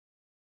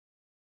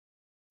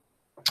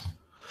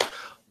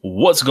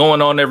What's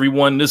going on,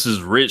 everyone? This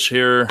is Rich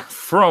here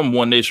from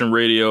One Nation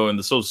Radio and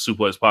the Social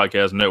Suplex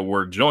Podcast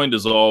Network, joined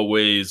as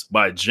always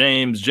by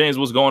James. James,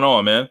 what's going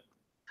on, man?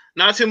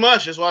 Not too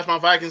much. Just watch my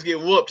Vikings get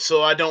whooped,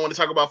 so I don't want to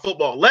talk about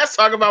football. Let's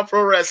talk about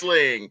pro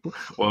wrestling.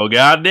 Well,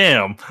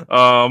 goddamn.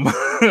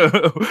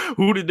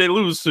 Who did they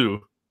lose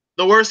to?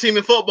 The worst team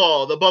in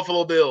football, the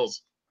Buffalo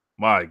Bills.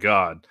 My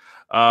God.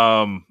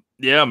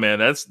 Yeah, man,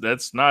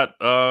 that's not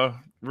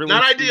really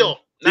not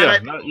ideal.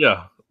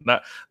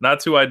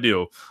 Not too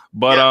ideal.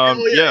 But And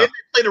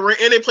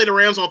they play the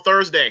Rams on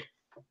Thursday.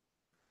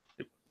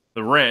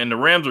 The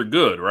Rams are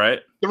good, right?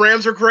 The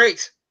Rams are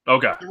great.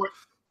 Okay.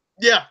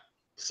 Yeah.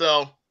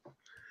 So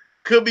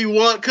could be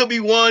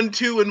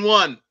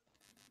 1-2-1.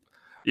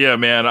 Yeah,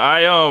 man.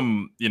 I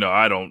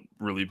don't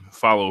really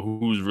follow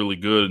who's really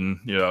good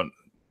and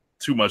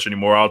too much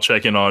anymore. I'll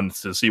check in on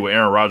to see what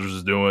Aaron Rodgers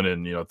is doing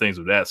and things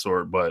of that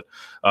sort. But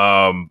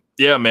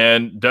yeah,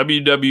 man,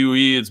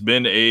 WWE, it's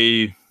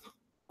been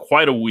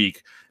quite a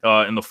week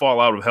in the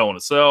fallout of Hell in a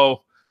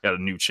Cell. Got a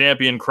new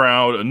champion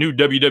crown, a new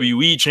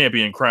WWE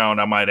champion crown,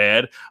 I might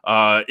add,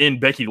 in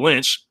Becky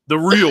Lynch, the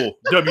real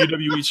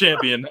WWE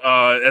champion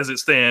as it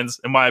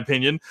stands, in my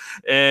opinion.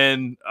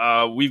 And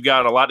we've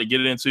got a lot to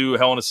get into.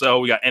 Hell in a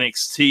Cell. We got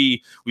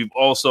NXT. We've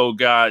also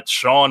got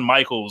Shawn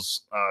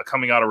Michaels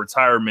coming out of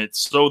retirement,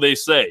 so they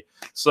say.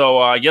 So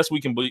I guess we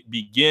can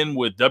begin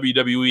with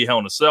WWE Hell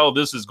in a Cell.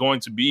 This is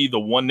going to be the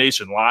One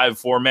Nation live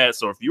format.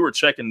 So if you were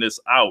checking this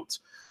out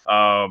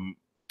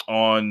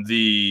on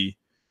the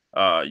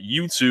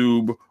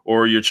YouTube,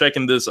 or you're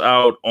checking this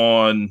out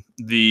on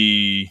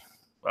the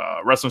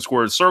Wrestling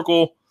Squared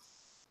Circle,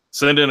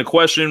 send in a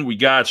question. We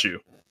got you.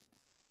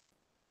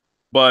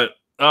 But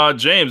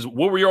James,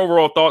 what were your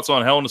overall thoughts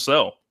on Hell in a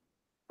Cell?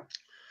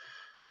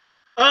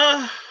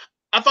 I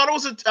thought it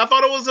was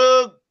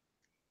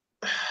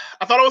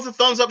a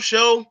thumbs up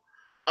show.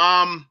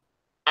 I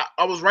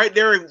was right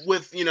there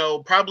with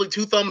probably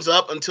 2 thumbs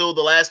up until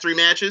the last 3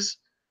 matches.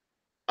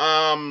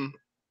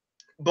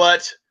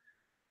 But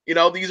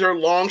these are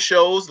long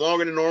shows,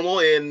 longer than normal,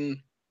 and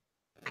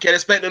can't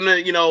expect them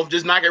to,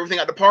 just knock everything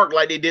out the park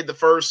like they did the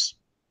first,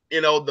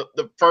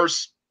 the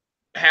first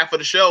half of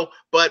the show.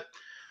 But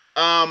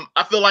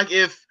I feel like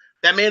if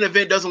that main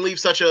event doesn't leave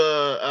such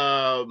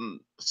a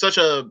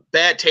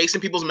bad taste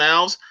in people's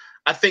mouths,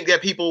 I think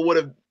that people would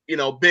have,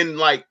 been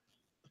like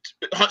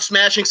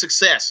smashing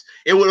success.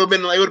 It would have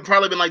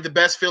probably been like the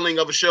best feeling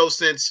of a show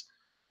since.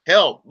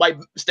 Hell, like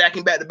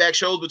stacking back-to-back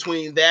shows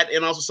between that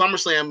and also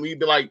SummerSlam, we'd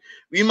be like,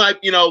 we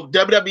might,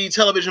 WWE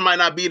television might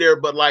not be there,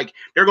 but like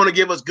they're going to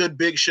give us good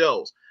big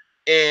shows.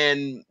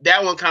 And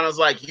that one kind of was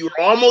like, you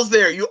were almost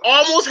there. You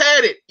almost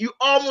had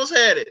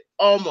it.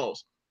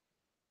 Almost.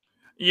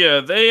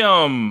 Yeah,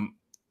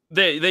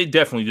 they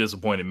definitely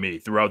disappointed me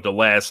throughout the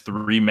last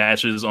 3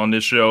 matches on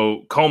this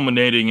show,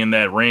 culminating in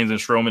that Reigns and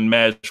Strowman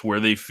match where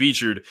they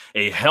featured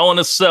a Hell in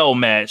a Cell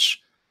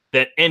match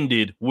that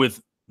ended with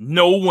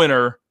no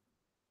winner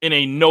in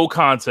a no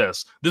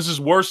contest. This is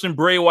worse than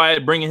Bray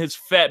Wyatt bringing his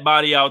fat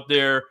body out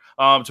there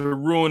to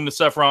ruin the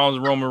Seth Rollins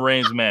and Roman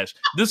Reigns match.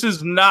 This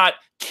is not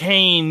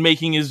Kane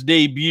making his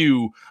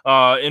debut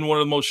in one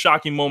of the most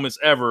shocking moments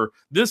ever.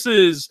 This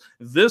is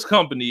this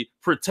company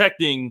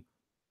protecting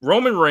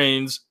Roman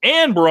Reigns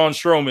and Braun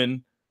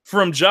Strowman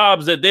from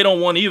jobs that they don't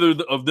want either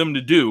of them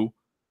to do.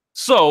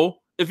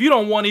 So if you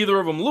don't want either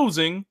of them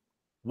losing,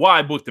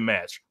 why book the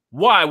match?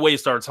 Why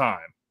waste our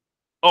time?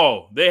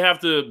 Oh, they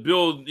have to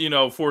build,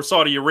 for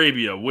Saudi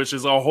Arabia, which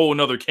is a whole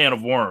nother can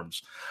of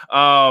worms.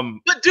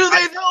 But do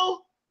they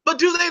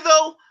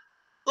though?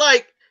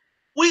 Like,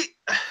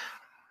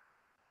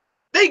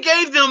 they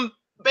gave them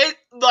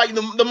like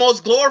the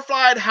most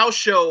glorified house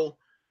show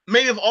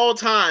maybe of all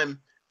time.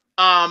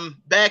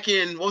 Back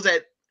in what was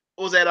that?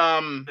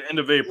 The end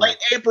of April, late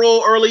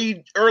April,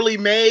 early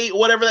May,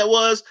 whatever that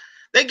was.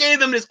 They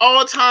gave them this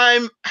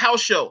all-time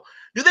house show.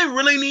 Do they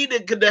really need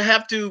to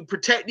have to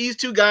protect these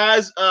 2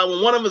 guys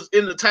when one of them is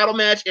in the title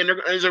match and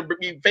they're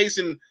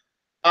facing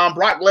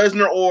Brock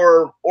Lesnar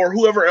or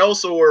whoever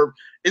else, or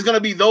it's going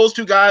to be those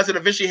 2 guys that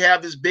eventually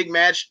have this big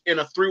match in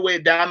a 3-way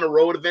down the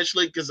road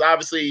eventually, because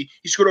obviously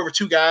he screwed over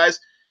 2 guys,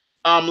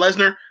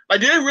 Lesnar.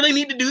 Like, do they really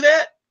need to do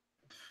that?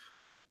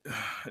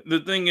 The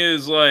thing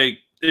is, like,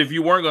 if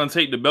you weren't going to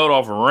take the belt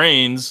off of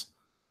Reigns,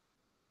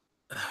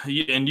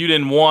 and you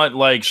didn't want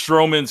like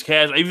Strowman's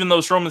cash, even though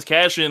Strowman's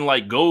cash in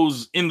like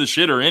goes in the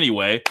shitter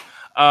anyway.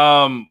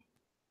 I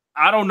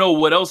don't know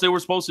what else they were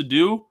supposed to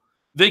do.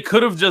 They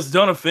could have just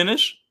done a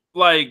finish,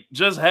 like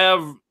just have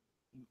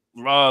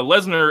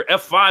Lesnar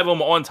F5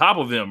 him on top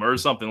of him or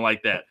something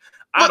like that.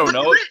 I don't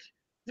know.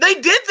 They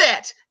did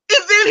that,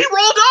 and then he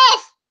rolled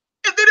off,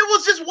 and then it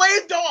was just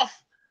waved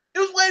off. It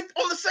was waved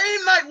on the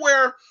same night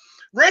where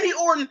Randy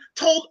Orton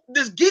told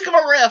this geek of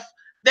a ref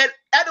that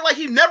acted like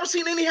he'd never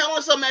seen any Hell in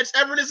a Cell match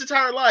ever in his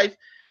entire life,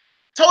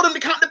 told him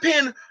to count the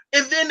pin,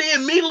 and then they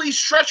immediately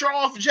stretcher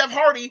off Jeff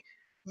Hardy.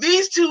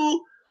 These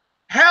 2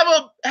 have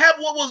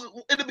what was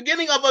in the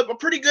beginning of a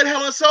pretty good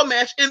Hell in a Cell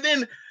match, and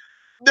then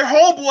their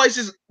homeboys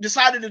just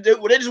decided to do.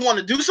 Well, they just want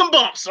to do some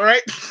bumps. All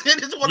right, they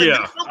just want to do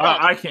some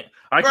bumps.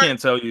 I can't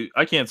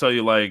tell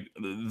you like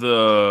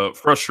the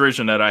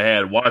frustration that I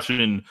had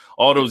watching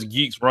all those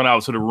geeks run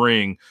out to the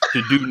ring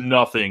to do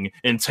nothing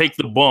and take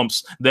the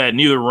bumps that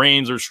neither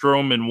Reigns or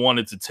Strowman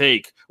wanted to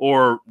take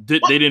or they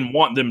didn't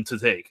want them to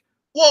take.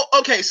 Well,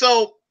 okay,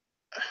 so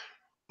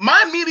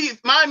my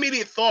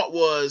immediate thought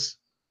was,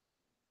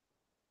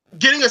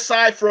 getting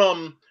aside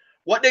from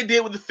what they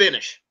did with the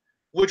finish,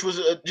 which was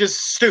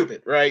just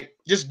stupid, right?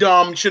 Just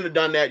dumb. Shouldn't have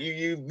done that.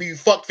 You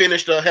fuck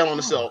finished a Hell in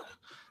a Cell.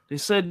 They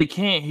said they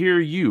can't hear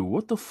you.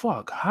 What the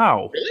fuck?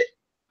 How? Really?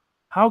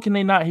 How can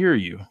they not hear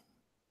you?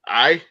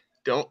 I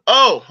don't.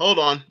 Oh, hold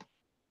on.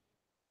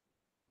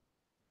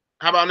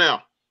 How about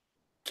now?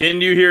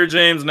 Can you hear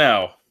James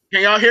now?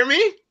 Can y'all hear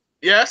me?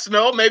 Yes,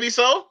 no, maybe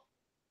so.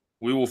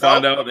 We will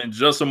find out in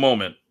just a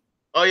moment.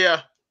 Oh,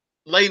 yeah.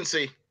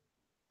 Latency.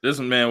 This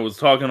man was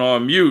talking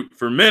on mute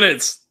for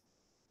minutes.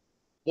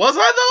 Was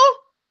I,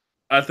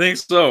 though? I think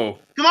so.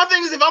 Because my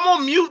thing is, if I'm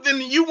on mute,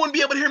 then you wouldn't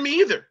be able to hear me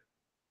either.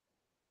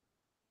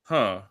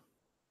 Huh.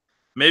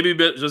 Maybe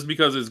just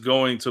because it's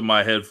going to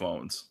my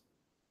headphones.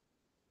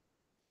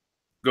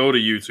 Go to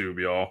YouTube,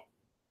 y'all.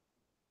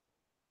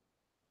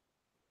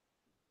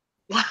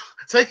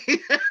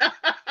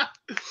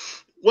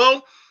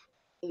 Well,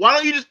 why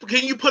don't you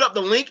can you put up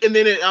the link and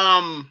then it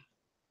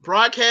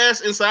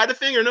broadcast inside the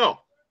thing or no?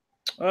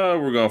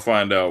 We're gonna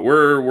find out.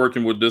 We're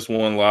working with this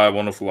one live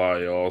on the fly,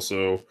 y'all.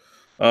 So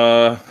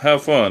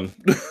have fun.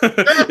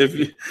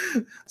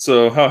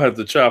 So I'll have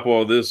to chop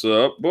all this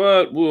up,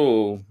 but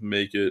we'll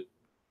make it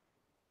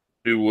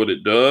do what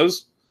it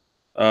does.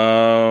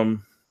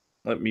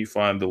 Let me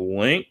find the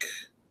link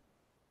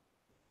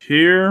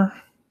here.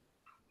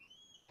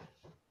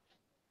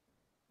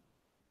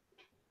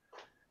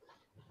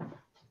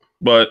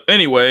 But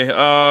anyway,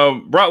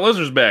 Brock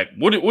Lesnar's back.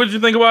 What did you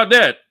think about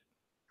that?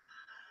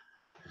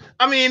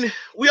 I mean,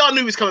 we all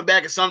knew he was coming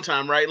back at some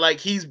time, right? Like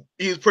he's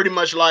pretty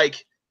much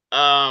like,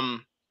 do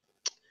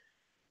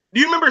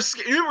you remember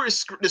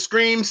the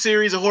Scream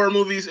series of horror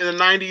movies in the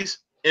 90s,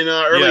 in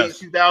the early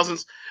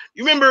 2000s?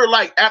 You remember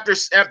like after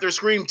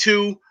Scream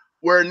 2,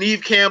 where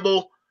Neve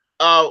Campbell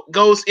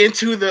goes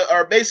into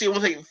or basically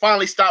once they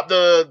finally stop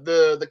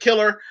the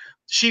killer,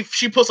 she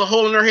puts a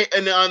hole in her head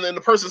in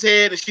the person's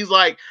head, and she's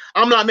like,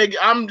 I'm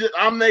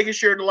making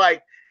sure to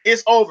like,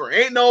 it's over.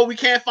 We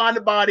can't find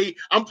the body.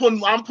 I'm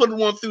putting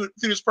one through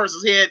this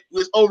person's head.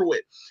 It's over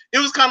with. It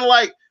was kind of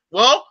like,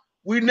 well,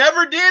 we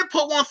never did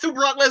put one through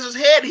Brock Lesnar's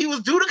head. He was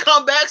due to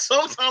come back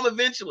sometime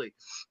eventually.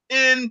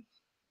 And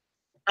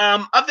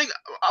I think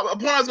a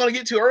point I was going to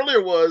get to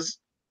earlier was,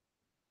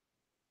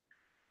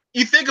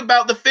 you think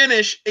about the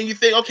finish and you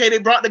think, okay, they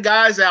brought the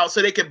guys out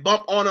so they could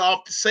bump on and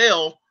off the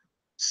cell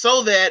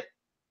so that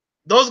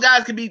those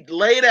guys could be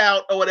laid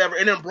out or whatever,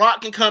 and then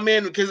Brock can come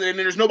in and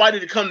there's nobody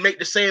to come make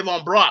the save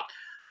on Brock.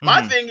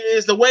 My thing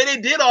is, the way they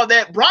did all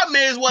that, Brock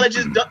may as well have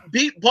just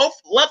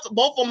left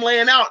both of them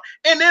laying out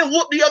and then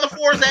whoop the other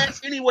four's ass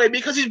anyway,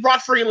 because he's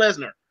Brock freaking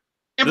Lesnar.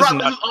 And Brock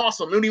Lesnar's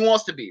awesome and he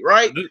wants to be,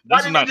 right?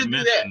 Why didn't they just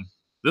do that?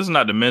 This is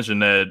not to mention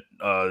that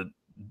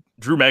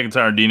Drew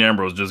McIntyre and Dean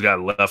Ambrose just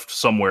got left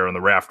somewhere in the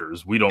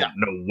rafters. We don't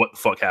know what the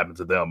fuck happened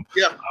to them.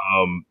 Yeah.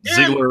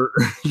 Ziggler.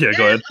 Yeah,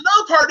 go ahead.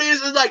 Another part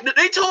is like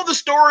they told the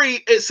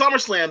story at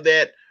SummerSlam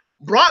that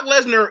Brock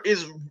Lesnar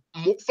is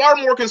far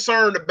more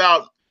concerned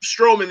about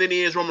Strowman than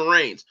he is Roman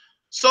Reigns.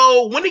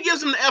 So when he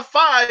gives him the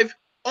F5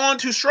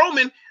 onto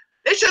Strowman,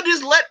 they should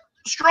just let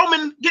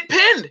Strowman get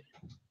pinned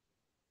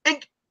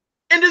and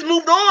just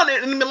moved on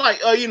and been like,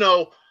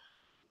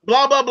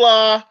 blah blah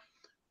blah.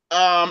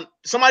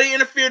 Somebody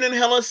interfered in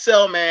Hell in a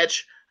Cell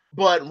match,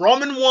 but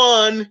Roman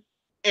won,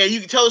 and you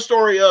can tell the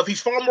story of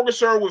he's far more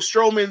concerned with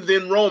Strowman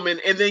than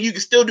Roman, and then you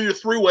can still do the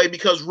three-way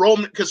because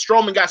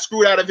Strowman got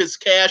screwed out of his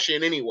cash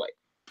in anyway.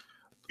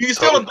 You can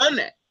still have done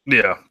that.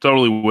 Yeah,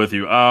 totally with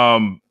you.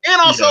 And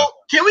also,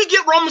 can we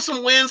get Roman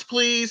some wins,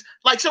 please?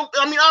 Like, so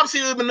I mean,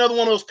 obviously there's been another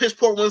one of those piss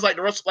poor wins like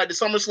the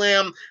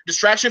SummerSlam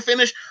distraction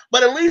finish,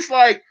 but at least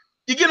like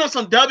you get him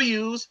some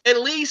W's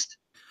at least.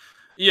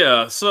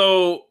 Yeah,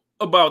 so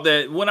about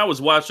that, when I was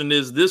watching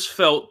this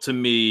felt to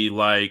me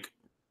like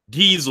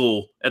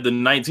Diesel at the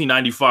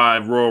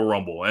 1995 Royal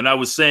Rumble, and I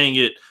was saying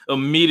it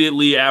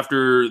immediately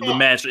after the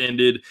match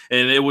ended,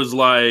 and it was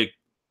like,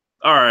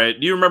 all right,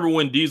 do you remember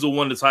when Diesel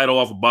won the title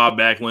off of Bob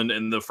Backlund,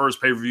 and the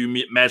first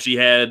pay-per-view match he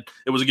had,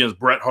 it was against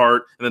Bret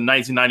Hart in the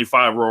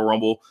 1995 Royal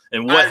Rumble,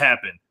 and what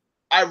happened?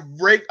 I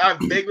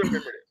vaguely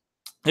remember it.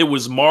 It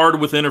was marred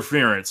with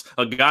interference.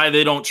 A guy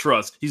they don't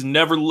trust. He's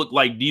never looked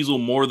like Diesel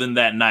more than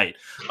that night.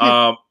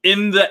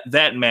 In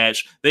that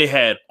match, they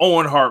had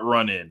Owen Hart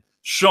run in,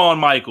 Shawn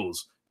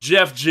Michaels,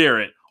 Jeff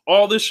Jarrett.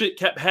 All this shit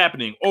kept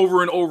happening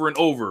over and over and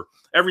over.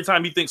 Every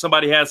time you think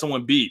somebody had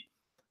someone beat,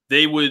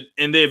 they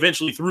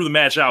eventually threw the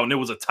match out, and it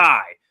was a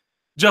tie.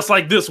 Just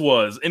like this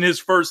was in his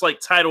first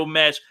title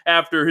match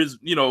after his,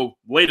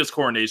 latest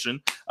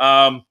coronation.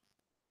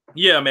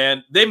 Yeah,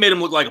 man, they made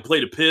him look like a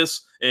plate of piss,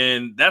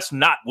 and that's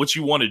not what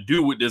you want to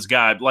do with this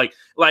guy. Like,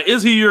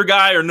 is he your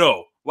guy or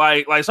no?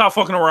 Like, stop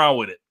fucking around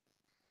with it.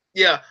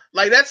 Yeah,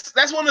 like that's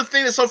one of the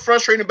things that's so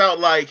frustrating about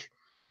like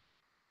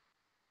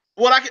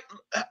what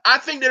I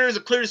think there is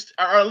a clear,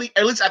 or at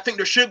least I think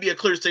there should be a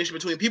clear distinction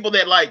between people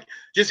that like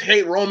just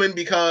hate Roman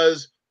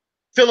because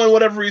fill in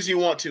whatever reason you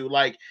want to.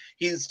 Like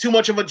he's too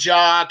much of a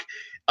jock.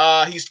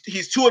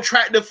 He's too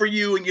attractive for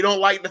you, and you don't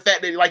like the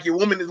fact that like your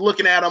woman is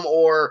looking at him,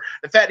 or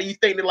the fact that you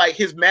think that like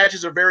his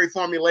matches are very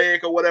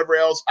formulaic or whatever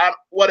else.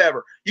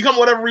 Whatever you come,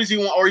 whatever reason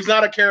you want, or he's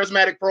not a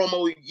charismatic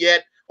promo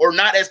yet, or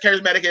not as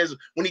charismatic as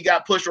when he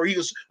got pushed, or he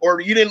was,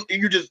 or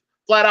you just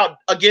flat out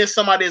against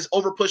somebody that's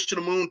over pushed to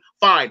the moon.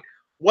 Fine,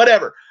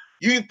 whatever.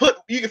 You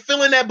can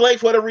fill in that blank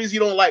for whatever reason you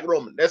don't like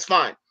Roman. That's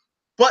fine,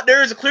 but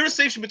there is a clear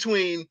distinction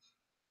between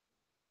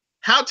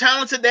how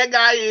talented that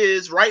guy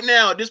is right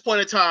now at this point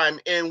in time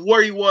and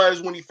where he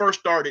was when he first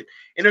started.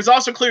 And there's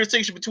also a clear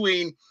distinction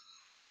between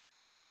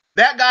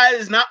that guy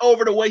is not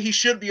over the way he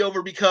should be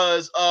over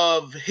because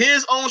of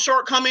his own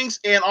shortcomings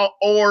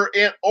or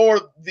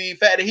the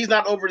fact that he's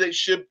not over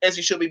as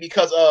he should be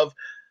because of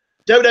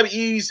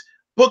WWE's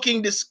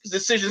booking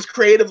decisions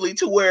creatively,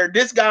 to where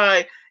this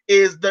guy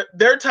is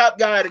their top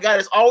guy, the guy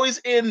that's always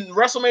in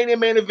WrestleMania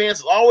main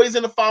events, always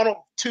in the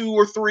final 2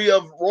 or 3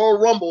 of Royal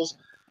Rumbles.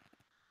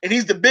 And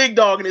he's the big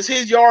dog, and it's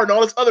his yard and all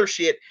this other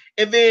shit.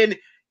 And then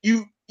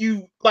you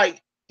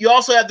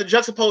also have to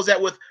juxtapose that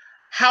with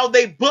how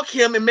they book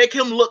him and make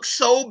him look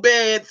so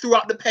bad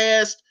throughout the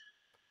past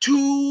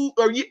 2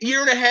 or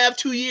year and a half,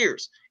 2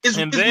 years.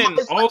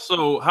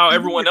 Also how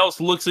everyone else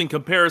looks in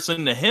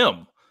comparison to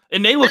him,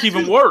 and they look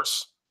even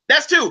worse.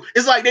 That's too.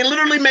 It's like they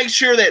literally make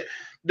sure that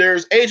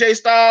there's AJ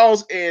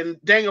Styles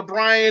and Daniel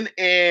Bryan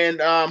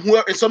and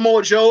whoever and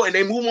Samoa Joe, and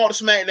they move him all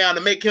to SmackDown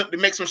to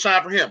make some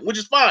shine for him, which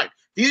is fine.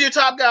 He's your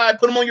top guy.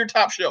 Put him on your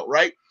top show,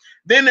 right?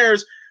 Then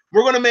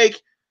we're going to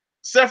make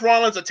Seth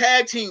Rollins a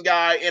tag team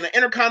guy and an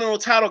Intercontinental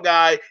title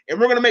guy, and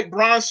we're going to make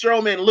Braun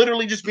Strowman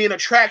literally just be an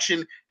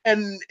attraction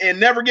and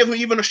never give him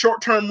even a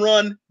short-term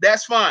run.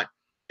 That's fine.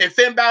 And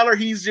Finn Balor,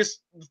 he's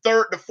just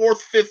the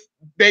 4th, 5th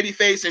baby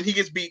face, and he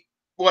gets beat.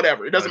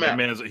 Whatever. It doesn't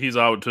matter. He's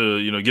out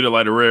to, get it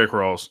like the Red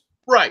Cross.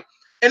 Right.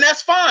 And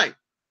that's fine.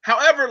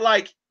 However,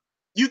 like,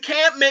 you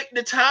can't make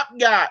the top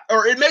guy,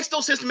 or it makes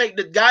no sense to make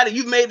the guy that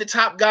you've made the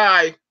top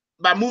guy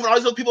by moving all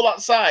these other people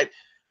outside,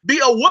 be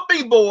a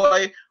whooping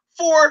boy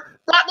for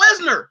Brock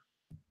Lesnar.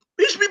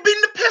 He should be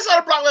beating the piss out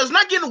of Brock Lesnar,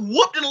 not getting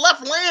whooped in the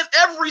left land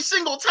every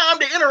single time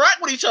they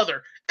interact with each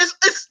other. It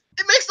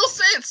makes no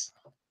sense.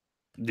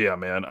 Yeah,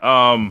 man.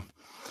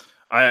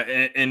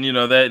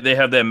 They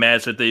have that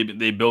match that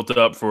they built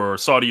up for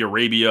Saudi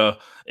Arabia,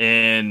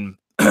 and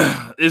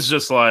it's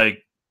just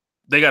like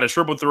they got a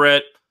triple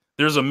threat.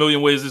 There's a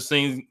million ways this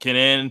thing can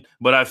end,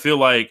 but I feel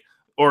like,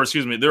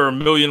 there are a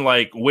million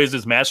like ways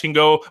this match can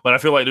go, but I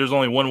feel like there's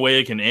only one way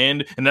it can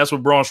end, and that's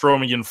with Braun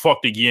Strowman getting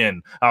fucked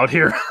again out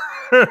here.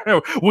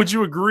 Would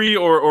you agree,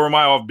 or am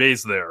I off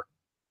base there?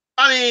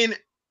 I mean,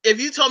 if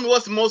you tell me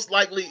what's the most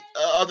likely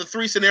of the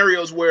 3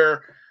 scenarios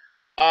where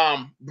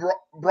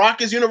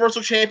Brock is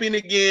Universal Champion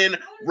again,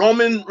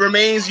 Roman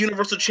remains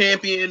Universal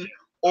Champion,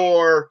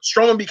 or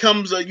Strowman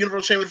becomes a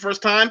Universal Champion for the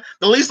first time,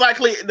 the least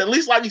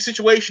likely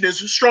situation is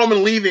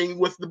Strowman leaving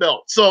with the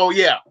belt. So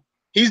yeah,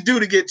 he's due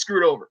to get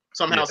screwed over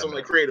somehow,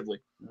 someway, creatively.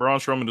 Braun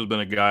Strowman has been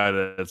a guy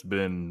that's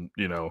been,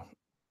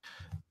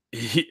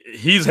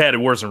 he's had it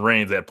worse than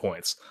Reigns at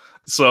points.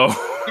 So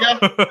yeah,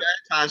 at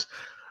times.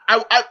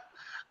 I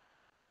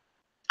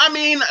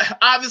mean,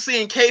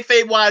 obviously in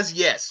kayfabe wise,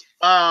 yes.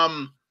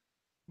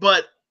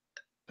 But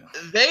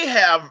they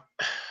have.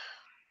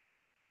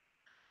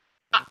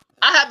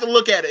 I have to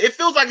look at it. It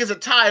feels like it's a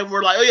tie.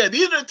 We're like, oh yeah,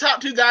 these are the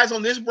top 2 guys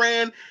on this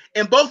brand,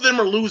 and both of them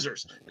are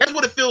losers. That's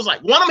what it feels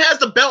like. One of them has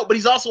the belt, but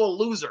he's also a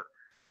loser.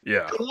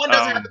 Yeah. And one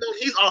doesn't have the belt;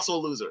 he's also a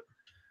loser.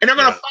 And they're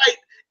gonna fight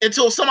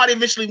until somebody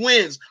eventually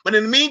wins. But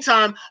in the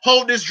meantime,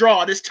 hold this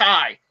draw, this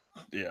tie.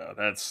 Yeah,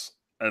 that's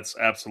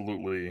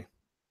absolutely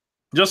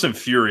just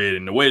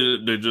infuriating, the way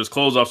that they just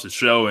close off the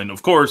show. And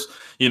of course,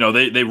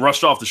 they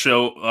rushed off the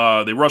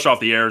show. They rushed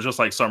off the air just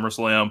like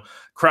SummerSlam.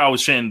 Crowd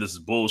was chanting, "This is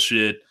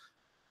bullshit."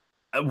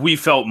 We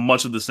felt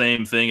much of the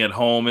same thing at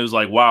home. It was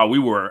like, wow, we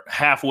were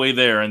halfway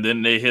there, and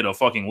then they hit a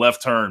fucking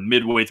left turn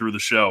midway through the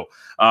show.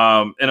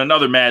 In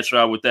another match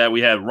with that, we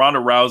had Ronda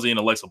Rousey and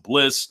Alexa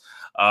Bliss.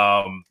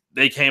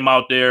 They came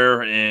out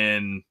there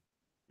and,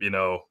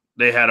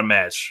 they had a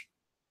match.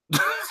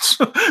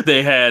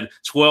 They had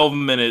 12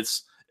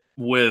 minutes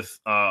with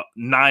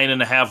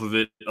 9.5 of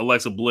it,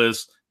 Alexa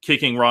Bliss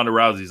kicking Ronda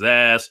Rousey's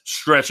ass,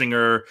 stretching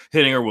her,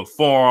 hitting her with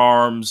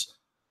forearms.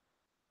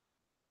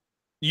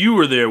 You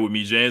were there with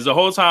me, James. The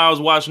whole time I was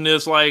watching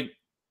this, like,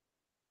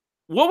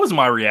 what was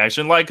my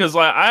reaction? Like, because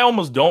I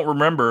almost don't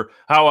remember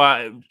how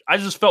I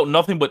just felt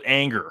nothing but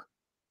anger.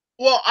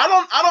 Well,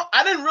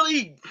 I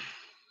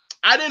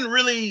didn't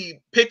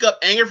really pick up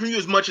anger from you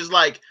as much as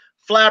like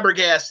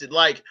flabbergasted.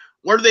 Like,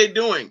 what are they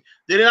doing?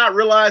 Did they not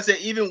realize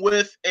that even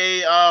with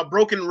a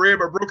broken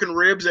rib or broken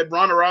ribs, that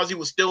Ronda Rousey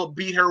would still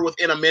beat her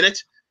within a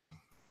minute?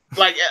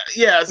 Like,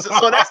 yeah.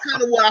 So that's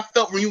kind of what I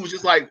felt when you was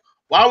just like,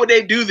 why would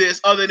they do this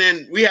other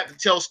than we have to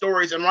tell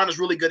stories and Ronda's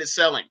really good at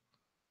selling?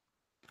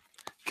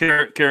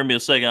 Carry me a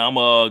second. I'm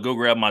gonna go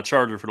grab my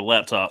charger for the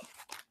laptop.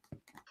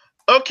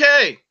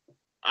 Okay.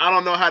 I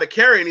don't know how to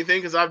carry anything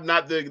because I'm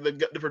not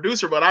the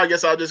producer, but I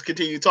guess I'll just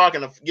continue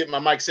talking to get my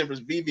Mike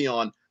Simpson's VV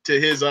on to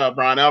his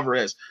Brian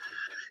Alvarez.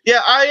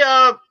 Yeah,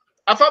 I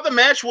thought the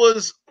match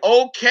was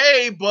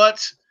okay,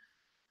 but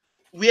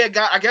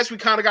I guess we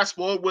kind of got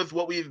spoiled with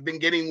what we've been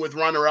getting with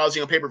Ronda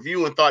Rousey on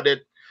pay-per-view and thought that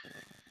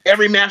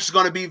every match is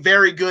going to be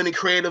very good and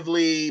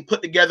creatively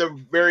put together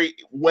very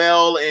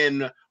well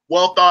and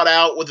well thought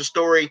out with the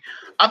story.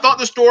 I thought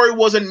the story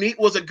was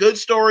a good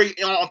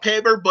story on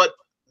paper, but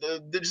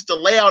just the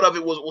layout of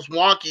it was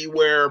wonky,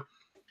 where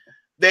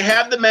they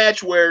have the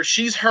match where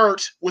she's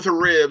hurt with her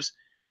ribs,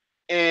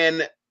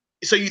 and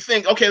so you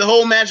think, okay, the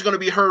whole match is going to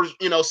be her,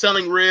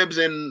 selling ribs,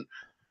 and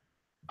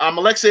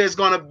Alexa is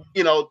going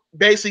to,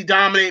 basically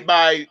dominate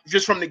by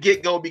just from the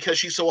get-go because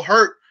she's so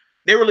hurt.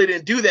 They really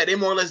didn't do that. They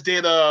more or less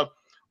did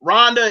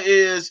Ronda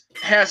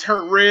has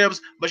hurt ribs,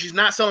 but she's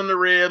not selling the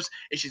ribs,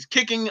 and she's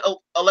kicking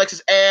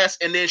Alexa's ass,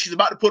 and then she's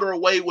about to put her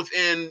away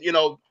within,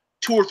 2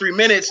 or 3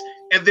 minutes,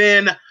 and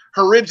then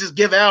her ribs just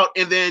give out,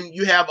 and then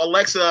you have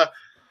Alexa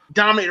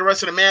dominate the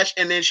rest of the match,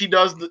 and then she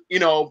does the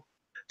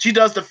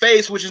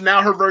face, which is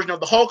now her version of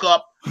the Hulk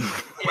up,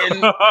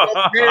 and then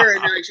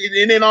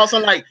all of a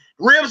sudden, like,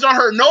 ribs don't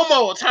hurt no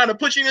more, trying to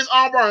put you in this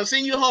armbar and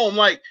send you home.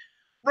 Like,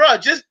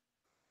 bruh, just,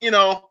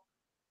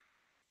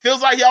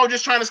 feels like y'all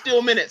just trying to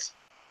steal minutes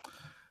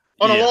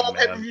on a long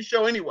pay-per-view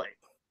show anyway.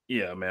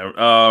 Yeah, man.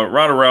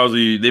 Ronda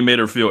Rousey, they made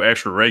her feel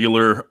extra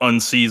regular,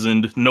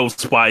 unseasoned, no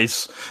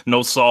spice,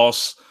 no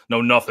sauce,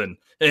 no nothing.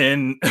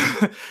 And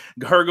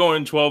her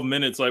going 12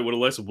 minutes like with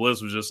Alexa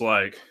Bliss was just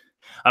like,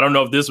 I don't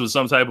know if this was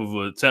some type of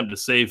attempt to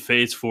save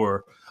face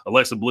for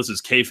Alexa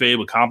Bliss's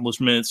kayfabe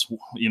accomplishments,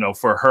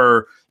 for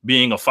her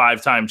being a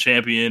 5-time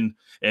champion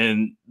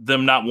and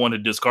them not want to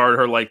discard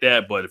her like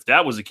that. But if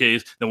that was the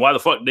case, then why the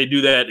fuck did they do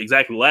that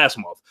exactly last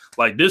month?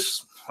 Like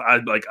this, I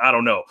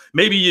don't know.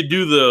 Maybe you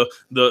do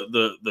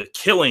the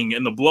killing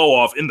and the blow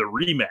off in the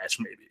rematch.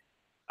 Maybe,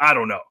 I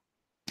don't know.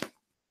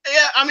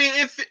 Yeah, I mean,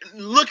 if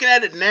looking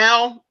at it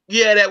now,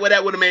 yeah, that would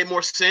have made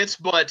more sense.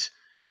 But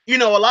a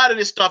lot of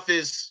this stuff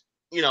is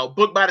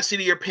booked by the seat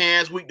of your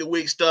pants, week to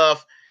week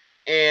stuff,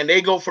 and they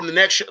go from the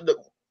next show.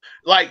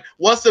 Like,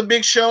 what's the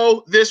big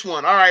show? This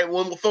one. All right,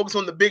 well, we'll focus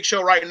on the big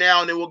show right now,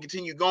 and then we'll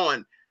continue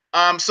going.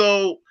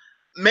 So,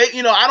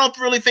 I don't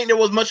really think there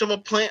was much of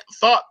a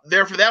thought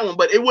there for that one,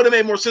 but it would have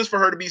made more sense for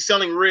her to be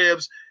selling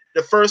ribs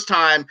the first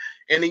time,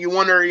 and then you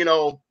wonder,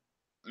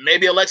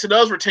 maybe Alexa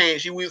does retain.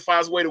 She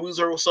finds a way to lose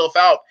herself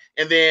out,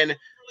 and then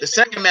the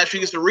second match, she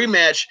gets the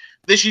rematch.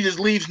 Then she just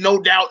leaves no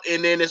doubt,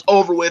 and then it's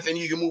over with, and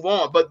you can move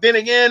on. But then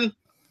again,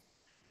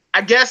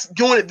 I guess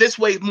doing it this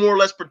way more or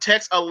less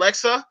protects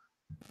Alexa,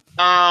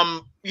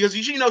 because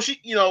she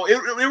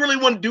it really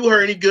wouldn't do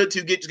her any good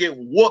to get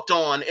whooped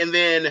on, and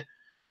then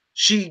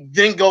she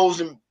then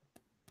goes and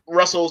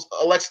wrestles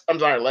Alexa. I'm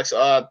sorry,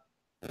 Alexa.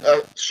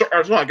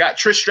 I got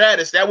Trish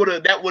Stratus. That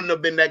wouldn't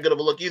have been that good of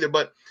a look either.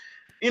 But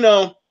I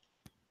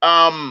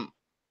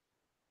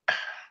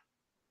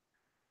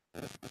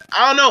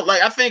don't know.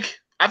 Like, I think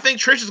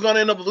Trish is going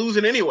to end up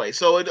losing anyway.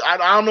 So I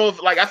don't know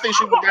if, like, I think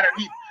she would have got her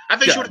heat. I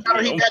think she would have got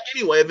her heat back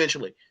anyway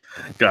eventually.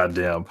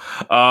 Goddamn.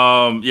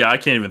 Yeah, I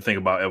can't even think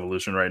about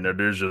Evolution right now.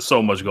 There's just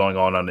so much going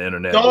on the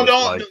internet. I'm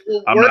not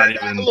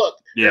even.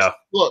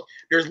 Look.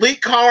 There's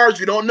leaked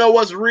cards. We don't know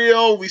what's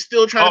real. We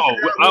still trying to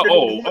figure out.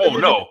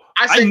 No.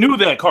 I knew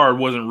that card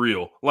wasn't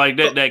real. Like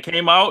that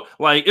came out.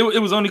 Like it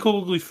was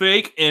unequivocally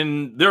fake,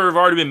 and there have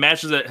already been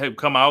matches that have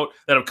come out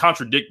that have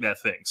contradicted that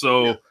thing.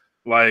 So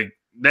like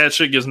that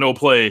shit gets no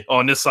play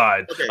on this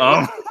side. Okay,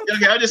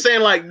 okay. I'm just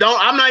saying, like,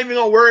 I'm not even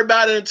gonna worry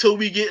about it until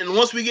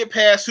once we get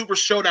past Super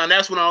Showdown,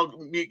 that's when I'll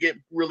get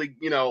really,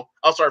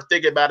 I'll start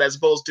thinking about it, as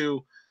opposed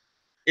to,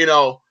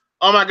 oh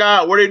my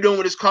God, what are they doing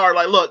with this card?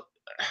 Like, look,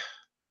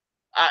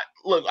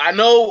 I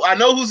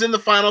know who's in the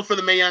final for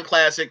the Mae Young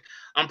Classic.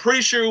 I'm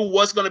pretty sure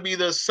what's going to be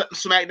the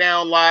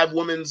SmackDown Live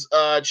Women's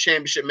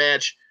Championship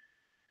match,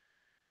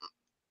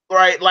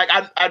 right? Like,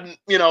 I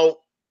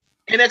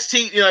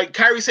NXT, like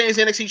Kairi Sane's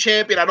NXT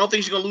champion. I don't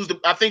think she's gonna lose.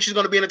 I think she's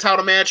gonna be in a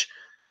title match.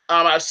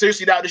 I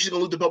seriously doubt that she's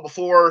gonna lose the belt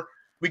before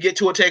we get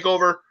to a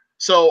takeover.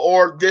 So,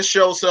 or this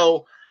show.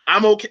 So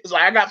I'm okay. So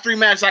I got 3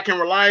 matches I can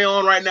rely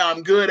on right now.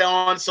 I'm good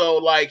on. So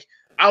like,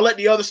 I'll let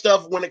the other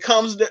stuff when it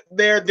comes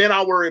there. Then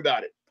I'll worry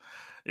about it.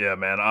 Yeah,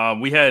 man.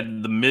 We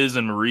had the Miz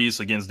and Maurice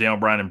against Daniel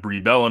Bryan and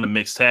Brie Bella in a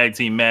mixed tag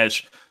team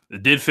match.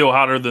 It did feel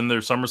hotter than their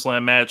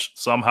SummerSlam match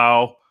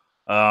somehow.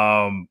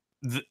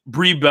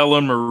 Brie Bella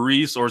and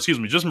Maurice, or excuse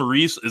me, just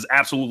Maurice, is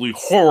absolutely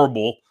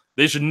horrible.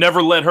 They should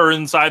never let her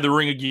inside the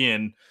ring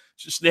again.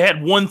 They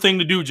had one thing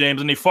to do, James,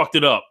 and they fucked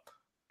it up.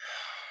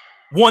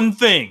 One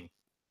thing.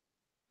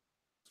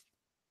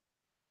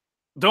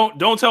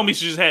 Don't tell me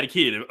she just had a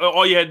kid.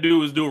 All you had to do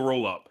was do a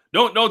roll up.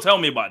 Don't tell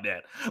me about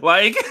that.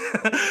 Like,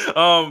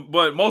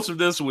 but most of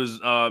this was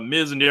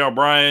Miz and Daniel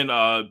Bryan.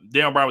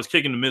 Daniel Bryan was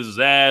kicking the Miz's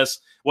ass.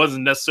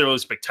 Wasn't necessarily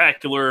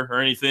spectacular or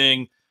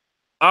anything.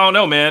 I don't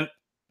know, man.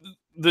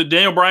 The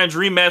Daniel Bryan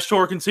Dream Match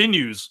tour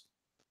continues.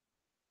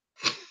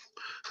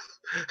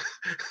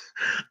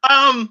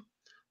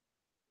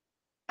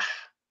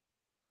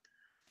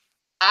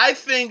 I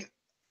think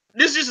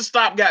this is just a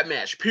stopgap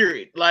match,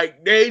 period.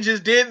 Like they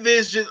just did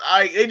this,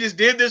 they just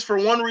did this for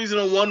one reason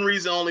and one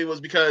reason only, was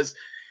because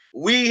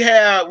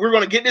we're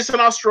gonna get this in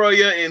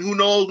Australia, and who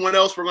knows when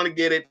else we're gonna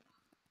get it.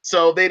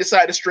 So they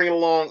decided to string it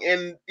along,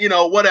 and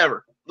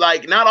whatever.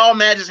 Like, not all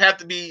matches have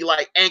to be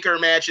like anchor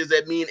matches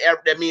that mean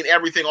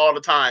everything all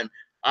the time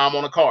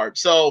on a card.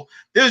 So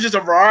this is just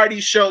a variety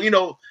show.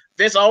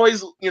 Vince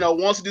always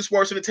wants to do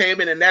sports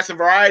entertainment, and that's a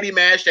variety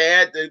match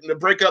to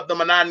break up the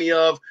monotony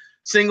of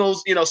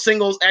singles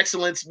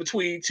excellence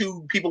between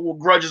two people with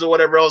grudges or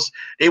whatever else.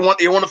 They want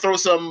to throw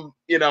some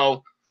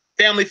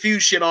Family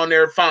Feud shit on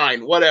there.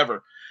 Fine,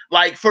 whatever.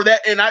 Like for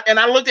that, and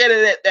I looked at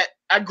it that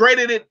I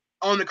graded it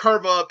on the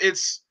curve of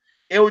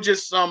it was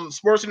just some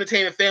sports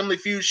entertainment Family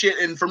Feud shit,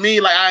 and for me,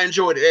 like, I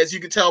enjoyed it. As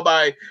you could tell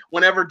by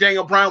whenever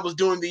Daniel Bryan was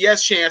doing the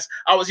yes chants,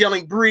 I was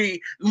yelling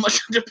 "Bree"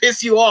 much to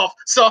piss you off.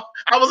 So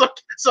I was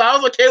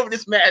okay with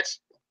this match.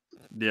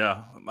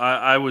 Yeah,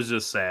 I was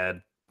just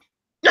sad.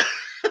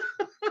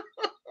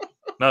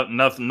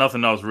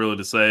 Nothing else really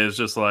to say. It's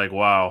just like,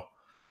 wow,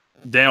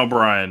 Daniel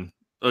Bryan,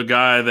 a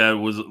guy that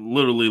was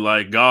literally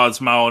like God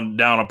smiling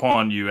down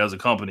upon you as a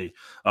company,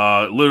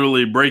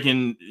 literally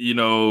breaking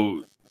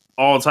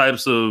all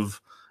types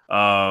of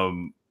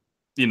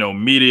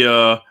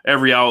media,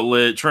 every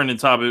outlet, trending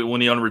topic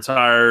when he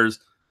unretires.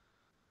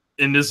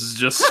 And this is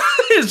just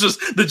it's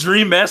just the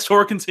Dream Match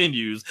Tour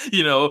continues.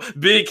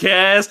 Big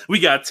Cass, we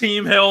got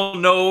Team Hell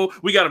No,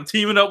 we got him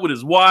teaming up with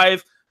his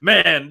wife.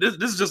 Man, this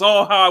is just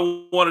all how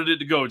I wanted it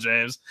to go,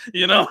 James.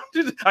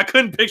 I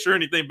couldn't picture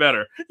anything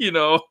better.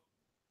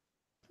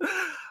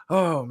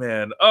 Oh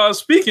man.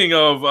 Speaking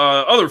of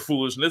other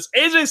foolishness,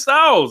 AJ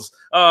Styles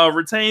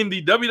retained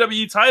the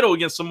WWE title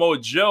against Samoa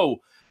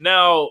Joe.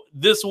 Now,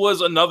 this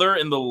was another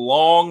in the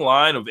long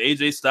line of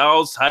AJ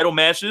Styles title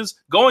matches,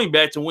 going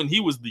back to when he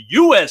was the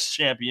U.S.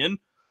 champion,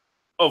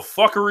 of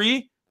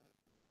fuckery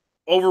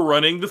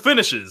overrunning the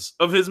finishes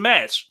of his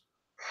match.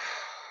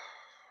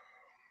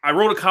 I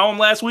wrote a column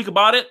last week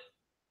about it.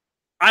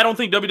 I don't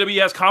think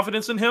WWE has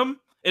confidence in him.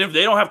 And if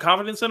they don't have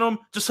confidence in him,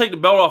 just take the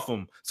belt off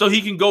him so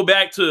he can go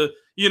back to,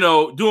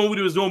 doing what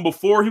he was doing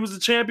before he was the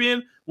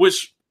champion,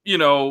 which,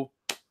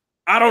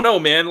 I don't know,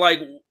 man. Like,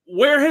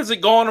 where has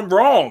it gone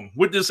wrong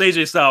with this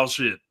AJ Styles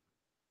shit?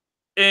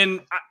 And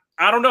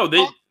I don't know.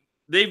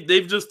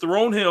 They've just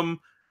thrown him.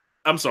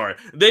 I'm sorry.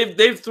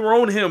 They've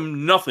thrown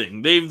him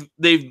nothing. They've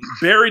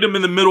buried him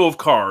in the middle of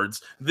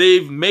cards.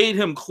 They've made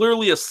him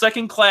clearly a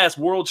second-class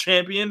world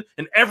champion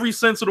in every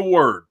sense of the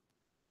word.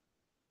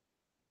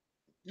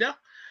 Yeah.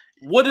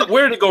 Where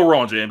did it go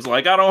wrong, James?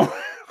 Like, I don't.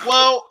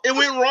 Well, it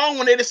went wrong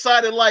when they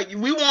decided, like,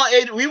 we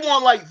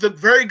want like the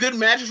very good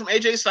matches from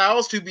AJ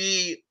Styles to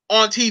be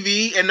on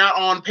TV and not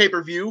on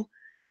pay-per-view,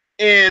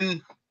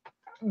 and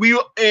we're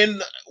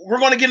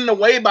going to get in the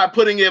way by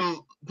putting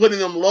them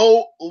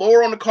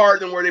lower on the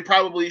card than where they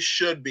probably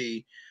should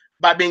be,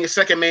 by being a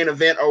second main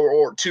event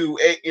or two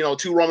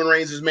Roman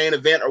Reigns' main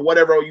event or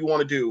whatever you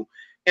want to do,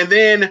 and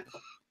then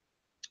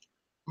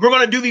we're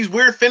going to do these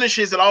weird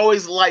finishes that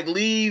always like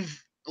leave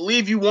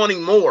you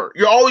wanting more.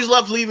 You're always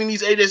left leaving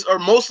these AJs, or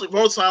most of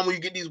the time when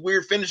you get these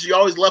weird finishes, you're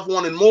always left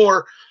wanting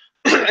more.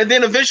 And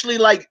then eventually,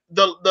 like,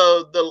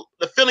 the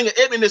feeling of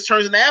emptiness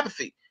turns into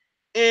apathy.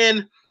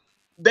 And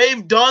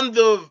they've done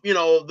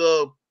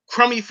the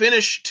crummy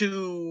finish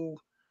to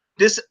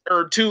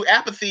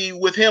apathy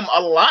with him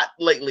a lot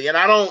lately. And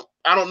I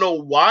don't know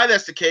why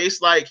that's the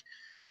case. Like,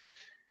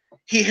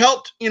 he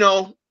helped,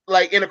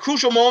 like in a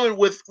crucial moment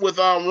with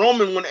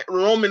Roman, when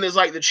Roman is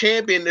like the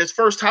champion. His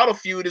first title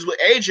feud is with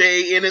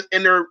AJ,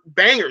 and they're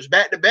bangers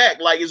back to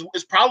back. Like,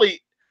 that's probably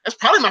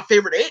my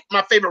favorite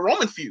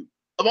Roman feud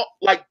of all,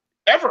 like,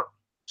 ever,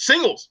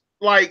 singles.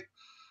 Like,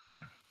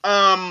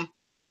 and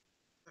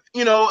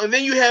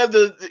then you have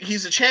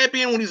he's a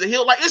champion when he's a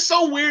heel. Like, it's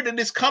so weird that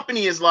this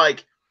company is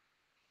like,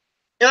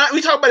 and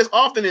we talk about this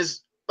often,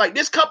 is like,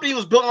 this company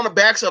was built on the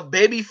backs of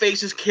baby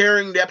faces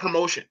carrying that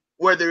promotion.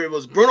 Whether it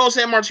was Bruno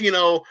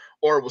Sammartino,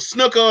 or it was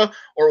Snuka,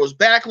 or it was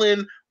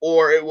Backlund,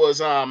 or it was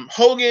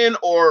Hogan,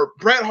 or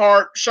Bret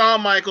Hart,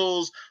 Shawn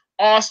Michaels,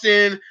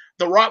 Austin,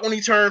 The Rock when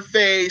he turned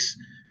face,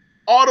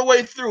 all the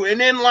way through. And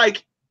then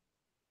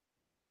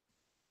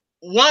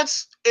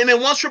once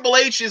Triple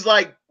H is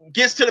like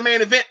gets to the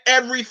main event,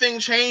 everything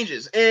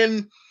changes.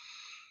 And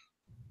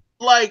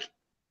like,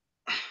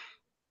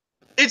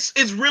 it's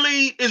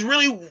really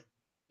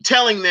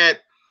telling that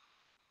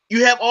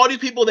you have all these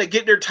people that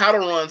get their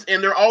title runs,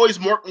 and they're always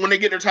more, when they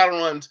get their title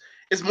runs,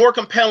 it's more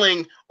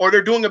compelling, or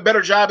they're doing a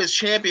better job as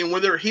champion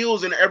when they're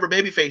heels than ever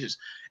baby faces.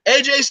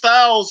 AJ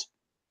Styles'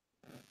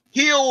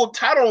 heel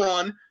title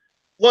run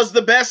was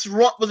the best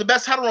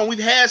title run we've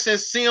had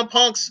since CM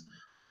Punk's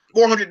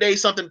 400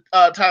 days something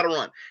title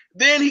run.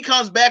 Then he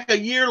comes back a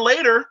year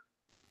later.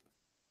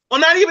 Well,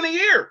 not even a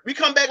year. We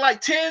come back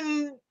like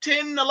 10,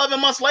 11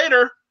 months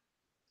later,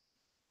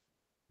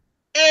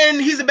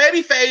 and he's a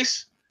baby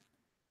face.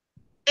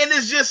 And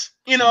it's just,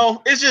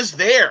 it's just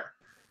there.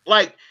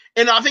 Like,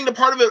 And I think the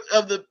part of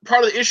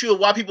the issue of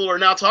why people are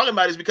now talking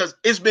about it is because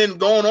it's been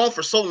going on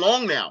for so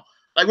long now.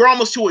 Like we're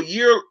almost to a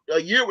year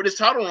with this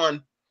title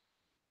run,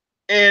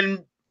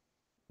 and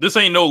this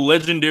ain't no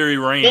legendary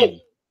reign.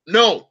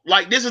 No,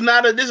 like this is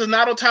not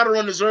a title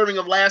run deserving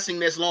of lasting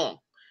this long.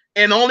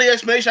 And the only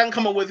explanation I can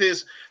come up with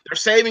is they're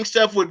saving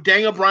stuff with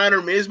Daniel Bryan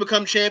or Miz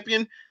become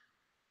champion,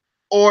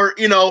 or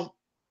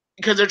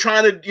because they're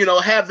trying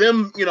to have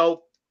them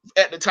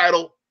at the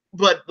title.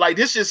 But like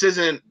this just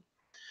isn't.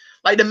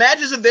 Like the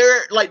matches are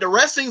there, like the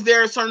wrestling's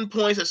there at certain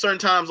points, at certain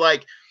times.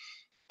 Like,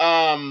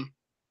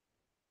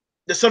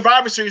 the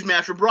Survivor Series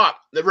match with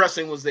Brock, the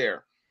wrestling was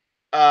there.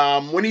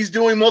 When he's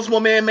doing multiple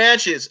man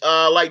matches,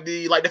 like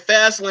the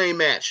Fastlane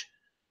match,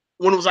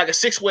 when it was like a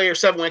 6-way or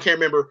 7-way, I can't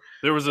remember.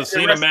 There was a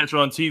Cena match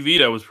on TV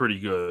that was pretty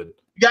good.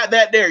 You got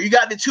that there. You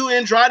got the 2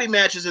 Andrade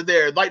matches are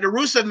there. Like the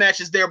Rusev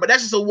match is there, but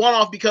that's just a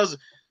one-off because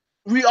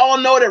we all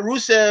know that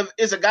Rusev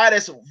is a guy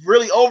that's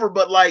really over,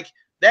 but like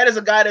that is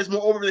a guy that's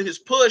more over than his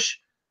push.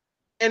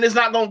 And it's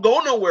not going to go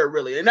nowhere,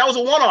 really. And that was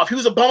a one-off. He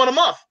was a bum in a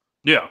muff.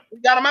 Yeah. We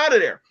got him out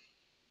of there.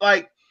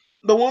 Like,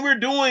 but when we're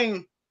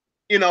doing,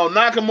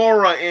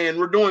 Nakamura and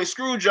we're doing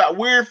screw job,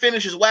 weird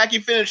finishes,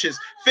 wacky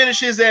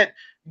finishes that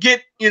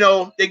get,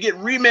 they get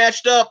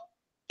rematched up,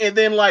 and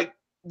then, like,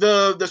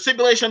 the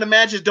stipulation of the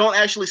matches don't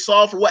actually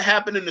solve for what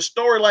happened in the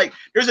story. Like,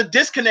 there's a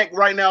disconnect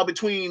right now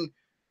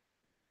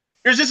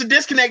there's just a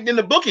disconnect in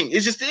the booking.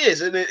 It just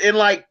is. And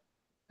like,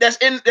 that's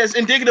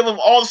indicative of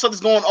all the stuff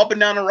that's going up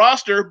and down the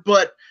roster,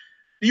 but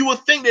you would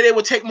think that they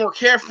would take more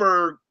care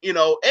for,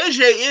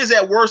 AJ is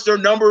at worst their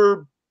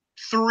number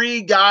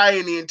 3 guy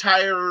in the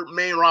entire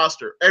main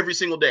roster every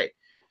single day.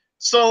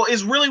 So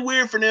it's really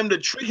weird for them to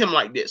treat him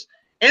like this.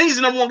 And he's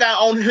the number 1 guy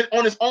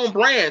on his own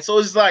brand. So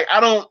it's like,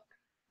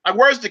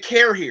 where's the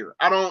care here?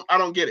 I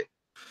don't get it.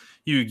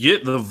 You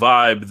get the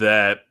vibe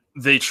that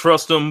they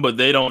trust him, but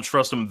they don't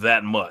trust him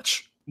that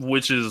much,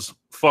 which is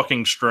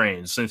fucking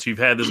strange since you've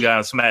had this guy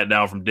on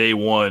SmackDown from day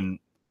one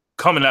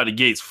coming out the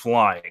gates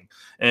flying.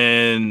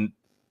 And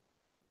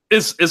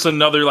it's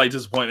another like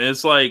disappointment.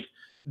 It's like,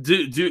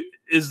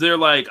 is there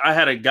like, I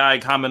had a guy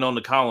comment on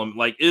the column,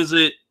 like, is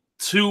it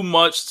too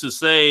much to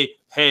say,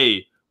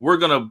 hey, we're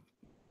gonna,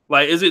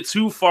 like, is it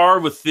too far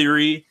of a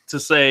theory to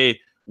say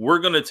we're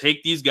gonna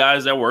take these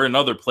guys that were in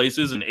other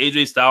places and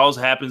AJ Styles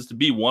happens to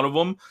be one of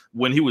them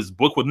when he was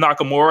booked with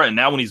Nakamura, and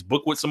now when he's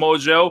booked with Samoa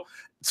Joe,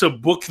 to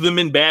book them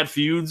in bad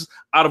feuds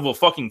out of a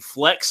fucking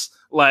flex?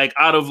 Like,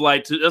 out of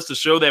like just to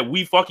show that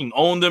we fucking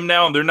own them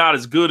now and they're not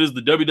as good as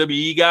the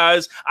WWE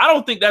guys. I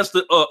don't think that's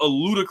a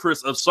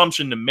ludicrous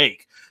assumption to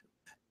make.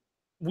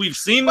 We've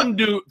seen them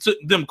do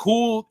them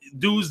cool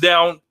dudes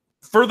down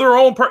for their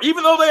own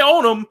even though they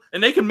own them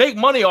and they can make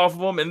money off of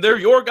them and they're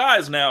your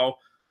guys now.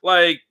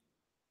 Like,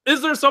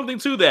 is there something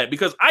to that?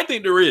 Because I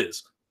think there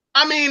is.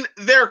 I mean,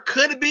 there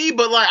could be,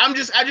 but like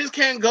I just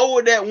can't go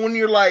with that when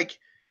you're like,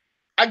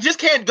 I just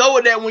can't go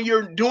with that when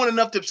you're doing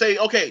enough to say,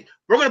 okay,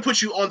 we're going to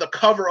put you on the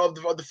cover of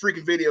the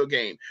freaking video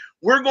game.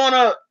 We're going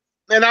to,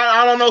 and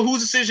I don't know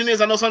whose decision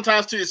is. I know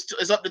sometimes too,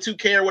 it's up to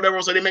 2K or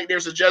whatever, so they make their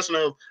suggestion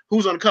of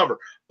who's on the cover.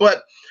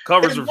 But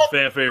covers are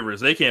fan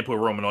favorites. They can't put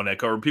Roman on that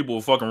cover. People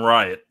will fucking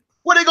riot.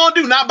 What are they going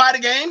to do? Not buy the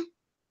game?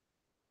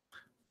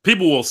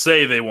 People will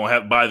say they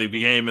won't buy the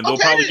game, and they'll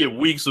probably get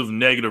weeks of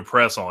negative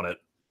press on it.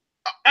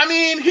 I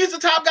mean, he's the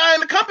top guy in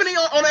the company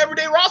on the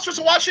everyday roster,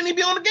 so why shouldn't he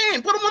be on the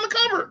game? Put him on the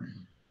cover.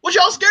 What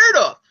y'all scared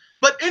of?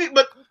 But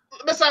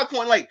beside the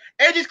point, like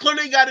AJ's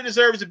clearly got to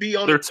deserve to be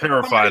on. They're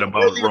terrified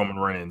about Roman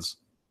Reigns.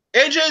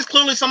 AJ is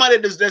clearly somebody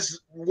that's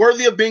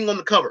worthy of being on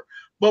the cover.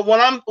 But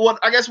what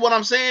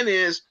I'm saying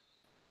is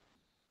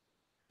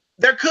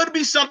there could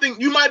be something.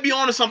 You might be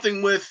onto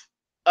something with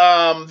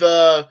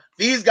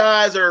these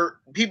guys are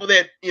people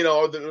that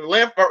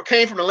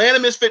came from the Land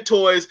of Misfit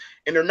Toys,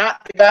 and they're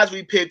not the guys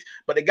we picked,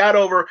 but they got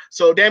over.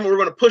 So damn it, we're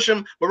going to push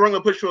them, but we're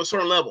going to push to a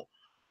certain level.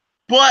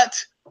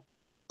 But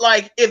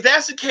like, if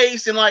that's the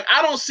case, and like,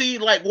 I don't see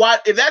like why.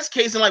 If that's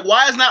the case, and like,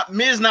 why is not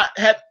Miz not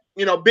have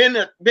been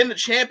the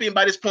champion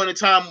by this point in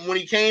time when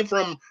he came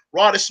from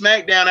Raw to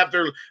SmackDown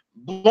after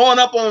blowing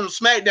up on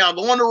SmackDown,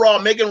 going to Raw,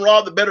 making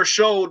Raw the better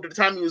show at the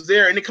time he was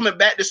there, and then coming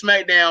back to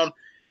SmackDown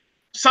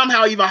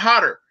somehow even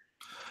hotter.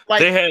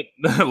 Like, they had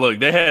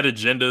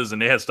agendas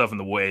and they had stuff in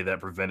the way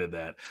that prevented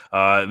that.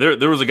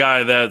 There was a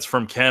guy that's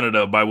from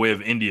Canada by way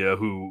of India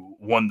who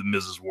won the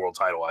Mrs. World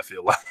title, I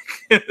feel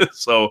like.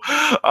 So,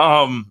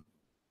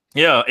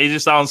 yeah,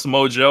 AJ Styles and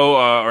Samoa Joe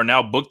are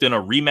now booked in a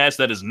rematch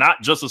that is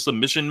not just a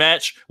submission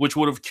match, which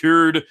would have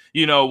cured,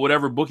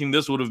 whatever booking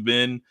this would have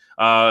been.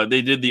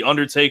 They did the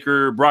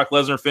Undertaker Brock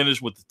Lesnar finish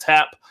with the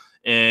tap,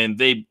 and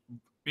they,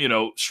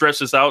 stretched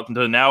this out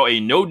into now a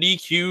no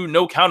DQ,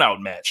 no countout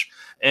match.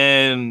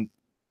 And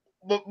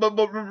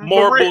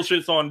more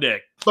bullshit's on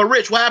deck. But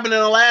Rich, what happened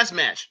in the last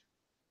match?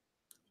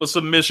 A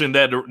submission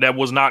that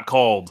was not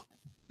called.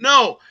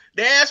 No.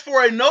 They asked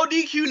for a no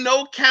DQ,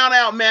 no count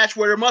out match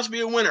where there must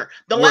be a winner.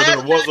 There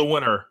was a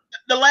winner.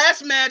 The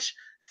last match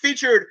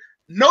featured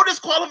no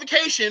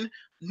disqualification,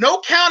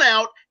 no count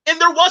out, and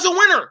there was a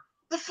winner.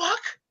 The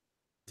fuck?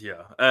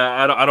 Yeah,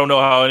 I don't know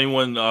how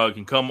anyone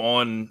can come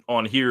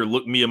on here,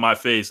 look me in my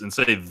face, and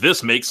say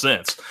this makes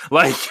sense.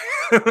 Like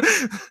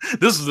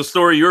this is the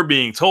story you're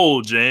being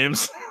told,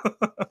 James.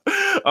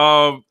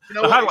 The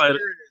highlight,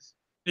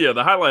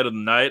 the highlight of the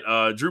night: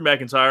 Drew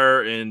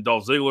McIntyre and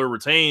Dolph Ziggler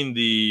retained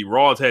the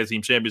Raw Tag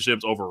Team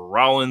Championships over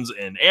Rollins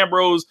and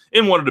Ambrose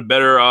in one of the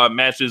better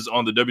matches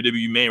on the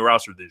WWE main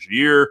roster this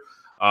year.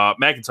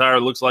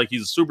 McIntyre looks like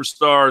he's a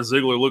superstar.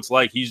 Ziggler looks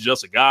like he's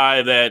just a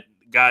guy that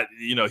got,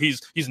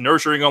 he's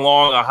nurturing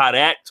along a hot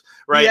act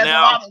right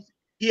now.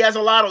 He has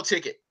a lotto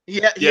ticket. He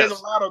has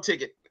a lotto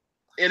ticket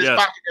in his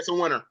pocket. That's a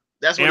winner.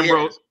 That's what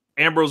Ambrose.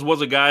 Ambrose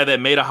was a guy that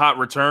made a hot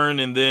return,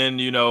 and then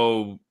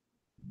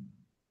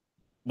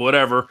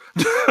whatever.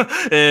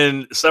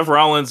 And Seth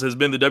Rollins has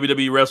been the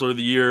WWE Wrestler of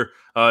the Year.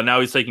 Now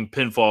he's taking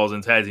pinfalls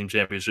in tag team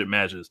championship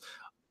matches.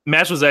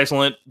 Match was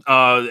excellent.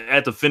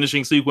 At the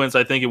finishing sequence,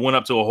 I think it went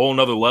up to a whole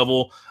nother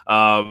level.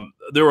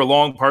 There were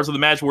long parts of the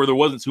match where there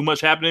wasn't too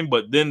much happening,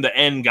 but then the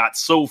end got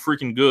so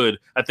freaking good.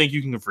 I think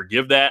you can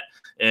forgive that.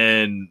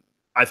 And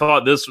I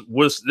thought this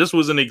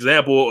was an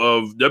example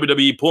of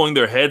WWE pulling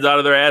their heads out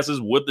of their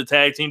asses with the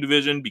tag team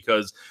division,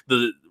 because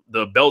the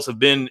belts have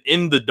been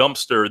in the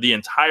dumpster the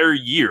entire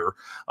year,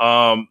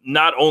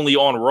 not only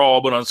on Raw,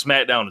 but on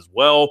SmackDown as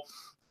well.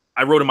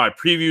 I wrote in my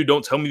preview,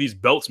 don't tell me these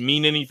belts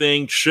mean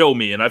anything, show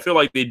me. And I feel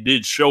like they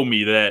did show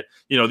me that,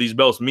 these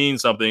belts mean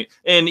something.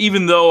 And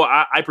even though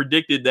I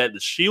predicted that the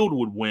Shield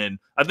would win,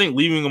 I think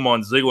leaving them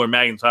on Ziggler and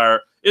McIntyre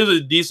is a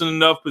decent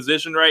enough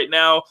position right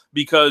now,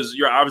 because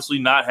you're obviously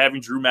not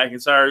having Drew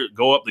McIntyre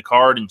go up the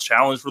card and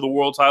challenge for the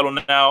world title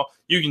now.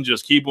 You can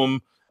just keep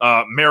him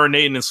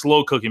marinating and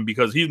slow cooking,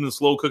 because he's been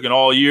slow cooking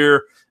all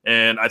year.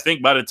 And I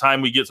think by the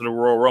time we get to the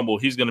Royal Rumble,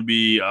 he's going to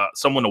be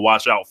someone to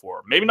watch out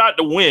for. Maybe not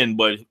to win,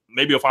 but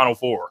maybe a Final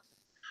Four.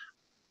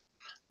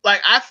 Like,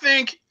 I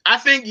think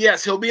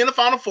yes, he'll be in the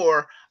Final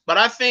Four, but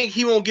I think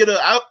he won't get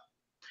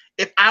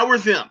if I were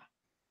them,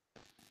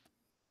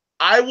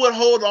 I would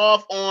hold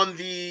off on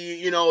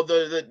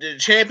the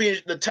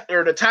champion,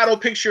 the title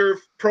picture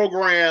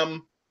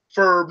program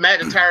for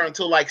McIntyre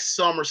until like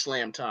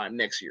SummerSlam time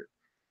next year.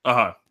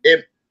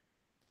 If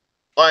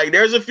like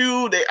there's a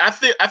few I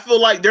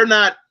feel like they're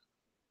not.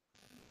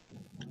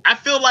 I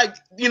feel like,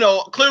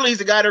 clearly he's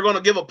the guy they're going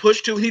to give a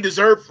push to. He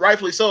deserved,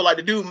 rightfully so. Like,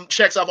 the dude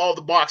checks off all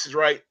the boxes,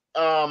 right?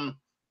 I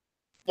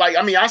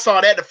saw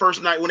that the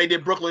first night when they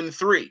did Brooklyn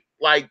 3.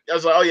 Like, I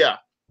was like, oh yeah,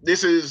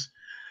 this is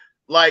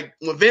like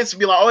when Vince would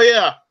be like, oh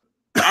yeah,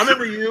 I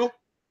remember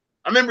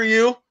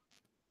you.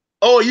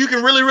 Oh, you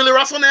can really, really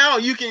wrestle now.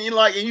 You can,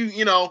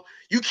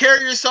 you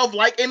carry yourself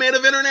like a main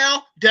eventer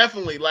now.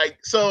 Definitely. Like,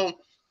 so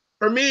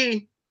for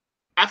me,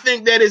 I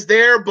think that is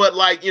there, but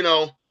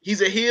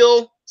he's a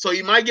heel. So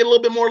he might get a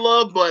little bit more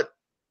love, but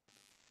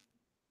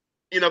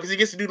because he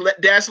gets to do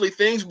dastardly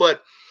things.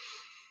 But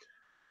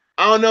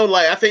I don't know.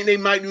 Like, I think they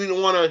might even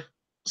want to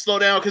slow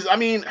down, because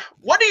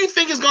what do you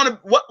think is gonna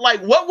what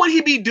would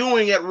he be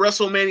doing at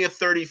WrestleMania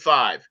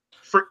 35?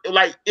 For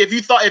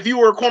if you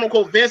were quote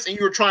unquote Vince and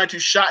you were trying to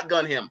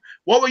shotgun him,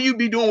 what would you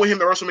be doing with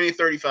him at WrestleMania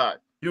 35?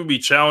 You would be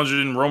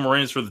challenging Roman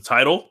Reigns for the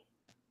title.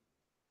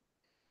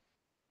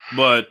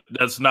 But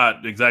that's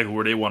not exactly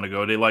where they want to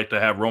go. They like to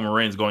have Roman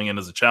Reigns going in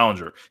as a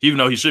challenger, even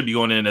though he should be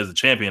going in as a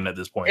champion at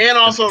this point. And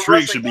also, the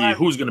intrigue should be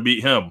who's going to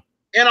beat him.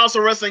 And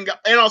also wrestling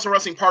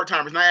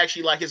part-timers, not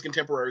actually like his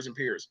contemporaries and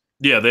peers.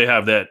 Yeah, they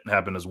have that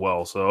happen as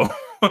well. So,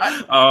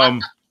 I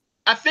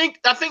think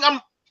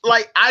I'm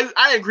like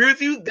I agree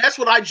with you. That's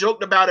what I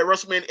joked about at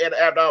WrestleMania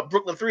at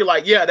Brooklyn 3.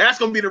 Like, yeah, that's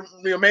going to be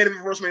the main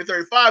event for WrestleMania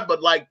 35.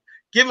 But like,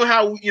 given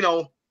how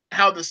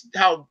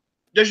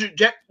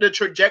the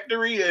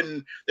trajectory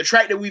and the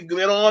track that we've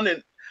been on,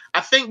 and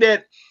I think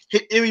that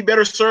it'd be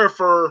better served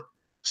for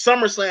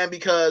SummerSlam,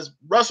 because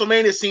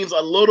WrestleMania seems a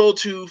little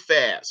too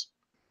fast.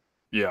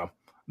 Yeah,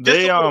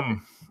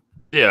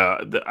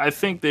 I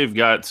think they've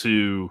got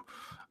to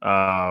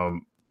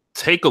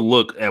take a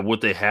look at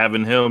what they have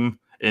in him,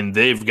 and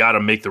they've got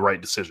to make the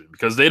right decision,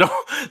 because they don't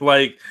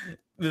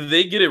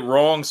they get it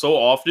wrong so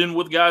often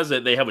with guys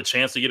that they have a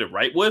chance to get it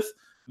right with,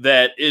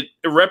 that it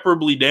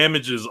irreparably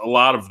damages a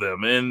lot of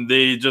them, and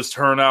they just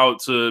turn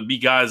out to be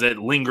guys that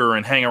linger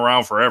and hang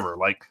around forever.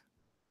 Like,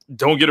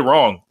 don't get it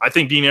wrong. I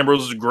think Dean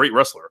Ambrose is a great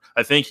wrestler.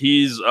 I think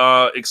he's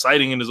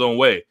exciting in his own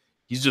way.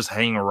 He's just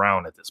hanging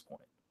around at this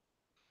point.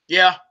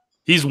 Yeah.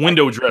 He's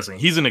window dressing.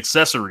 He's an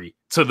accessory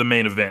to the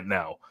main event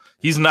now.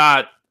 He's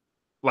not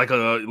like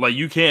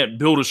you can't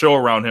build a show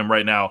around him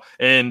right now.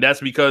 And that's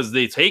because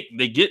they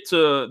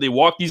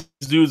walk these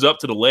dudes up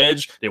to the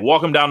ledge, they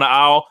walk them down the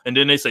aisle, and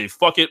then they say,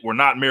 fuck it, we're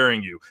not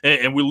marrying you.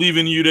 And we're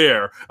leaving you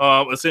there,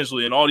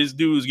 essentially. And all these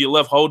dudes get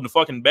left holding the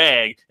fucking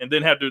bag and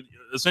then have to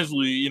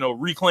essentially,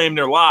 reclaim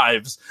their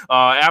lives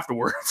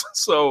afterwards.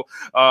 So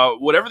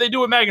whatever they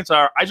do with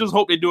McIntyre, I just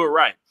hope they do it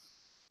right.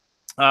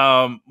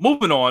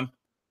 Moving on,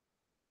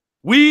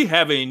 we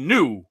have a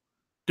new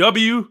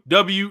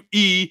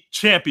WWE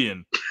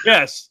champion.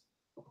 Yes,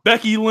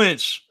 Becky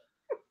Lynch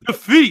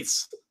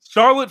defeats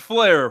Charlotte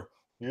Flair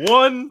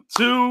 1,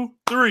 2,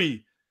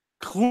 3,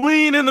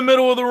 clean in the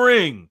middle of the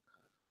ring.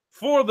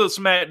 for the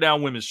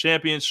SmackDown Women's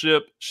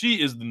Championship.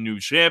 She is the new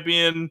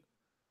champion.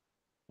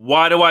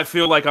 Why do I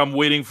feel like I'm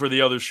waiting for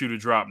the other shoe to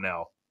drop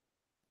now?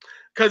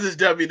 Because it's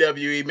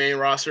WWE main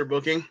roster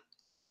booking,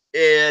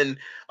 and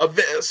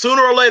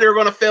sooner or later they're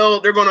gonna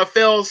fail. They're gonna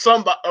fail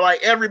somebody,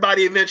 like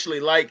everybody eventually.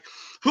 Like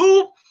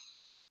who?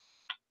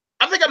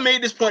 I think I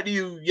made this point to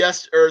you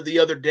the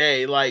other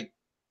day. Like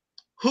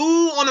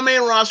who on the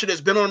main roster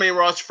that's been on the main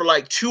roster for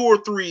like 2 or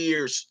 3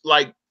 years,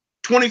 like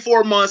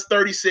 24 months,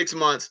 36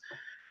 months,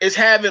 is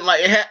having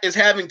is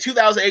having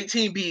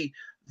 2018 be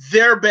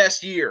their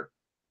best year.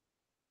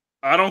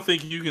 I don't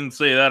think you can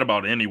say that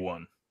about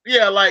anyone.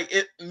 Yeah, like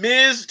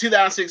Miz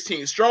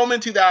 2016,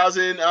 Strowman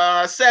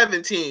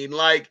 2017,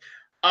 like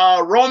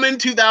Roman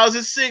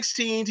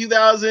 2016,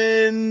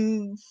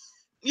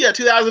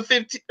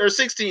 2015 or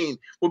 16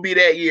 would be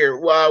that year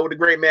with the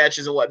great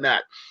matches and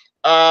whatnot.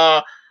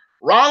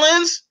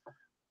 Rollins,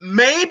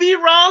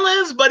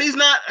 but he's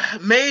not.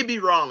 Maybe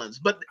Rollins,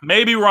 but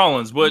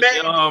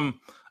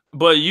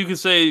but you could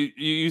say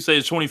it's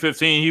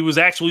 2015. He was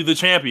actually the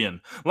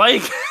champion.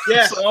 Like,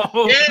 yeah,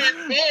 so.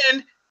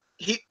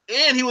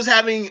 and he was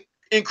having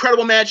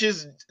incredible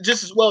matches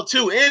just as well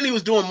too, and he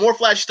was doing more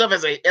flashy stuff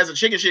as a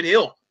chicken shit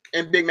heel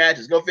in big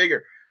matches. Go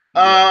figure.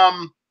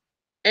 Yeah.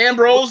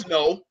 Ambrose,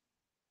 no.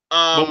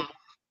 But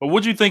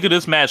what'd you think of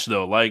this match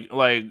though?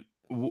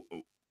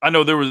 I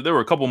know there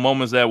were a couple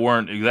moments that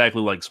weren't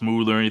exactly like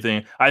smooth or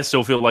anything. I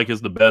still feel like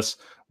it's the best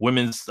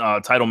women's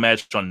title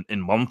match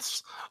in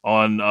months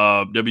on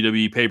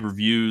WWE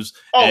pay-per-views.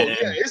 Yeah,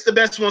 it's the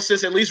best one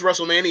since at least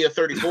WrestleMania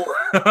 34.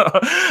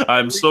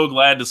 I'm so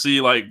glad to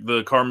see like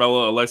the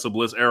Carmella Alexa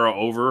Bliss era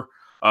over.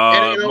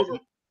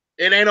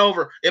 It ain't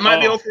over. It might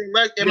be over for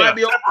Alexa. Might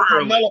be over for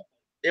Carmella.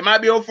 It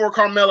might be over for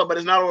Carmella, but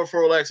it's not over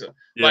for Alexa.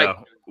 Yeah,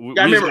 we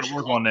gotta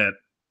work on that.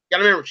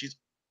 Gotta remember,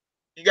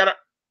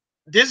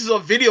 this is a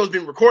video has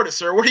been recorded,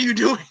 sir. What are you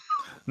doing?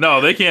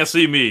 No, they can't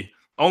see me.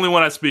 Only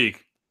when I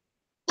speak.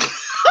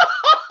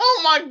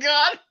 Oh my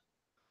God.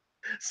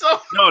 So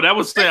no, that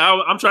was saying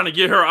I'm trying to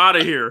get her out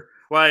of here.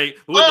 Like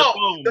with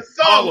the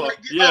phone.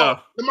 Yeah.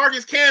 The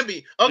Marcus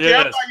Camby. Okay,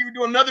 yes. I thought you were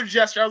doing another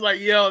gesture. I was like,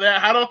 yo,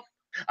 I don't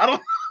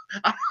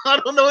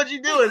know what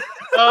you're doing.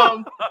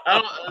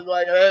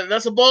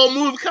 That's a bold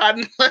move,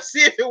 Cotton. Let's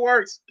see if it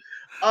works.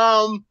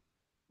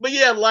 But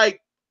yeah,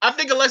 like I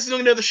think Alexa's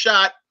doing another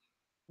shot,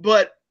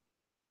 but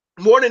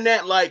more than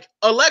that, like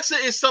Alexa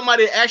is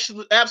somebody that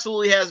actually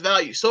absolutely has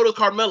value. So does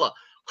Carmella.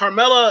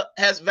 Carmella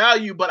has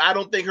value, but I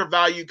don't think her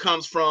value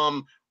comes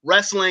from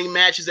wrestling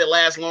matches that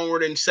last longer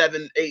than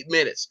 7-8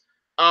 minutes.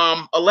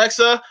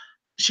 Alexa,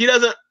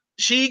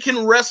 she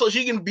can wrestle.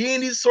 She can be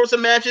in these sorts of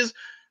matches.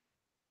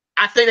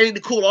 I think they need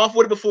to cool off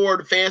with it before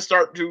the fans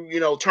start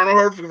to, turn on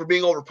her for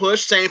being over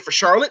pushed. Same for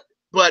Charlotte,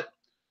 but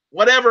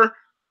whatever.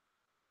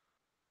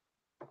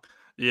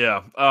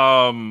 Yeah.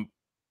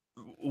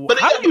 But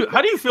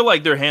how do you feel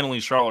like they're handling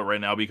Charlotte right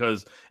now?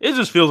 Because it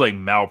just feels like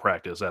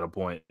malpractice at a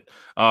point.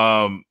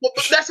 But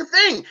that's the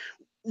thing.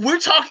 We're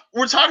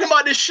talking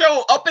about this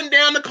show up and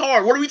down the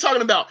card. What are we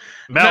talking about?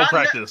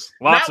 Malpractice.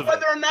 Not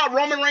whether or not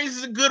Roman Reigns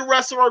is a good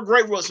wrestler or a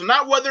great wrestler.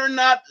 Not whether or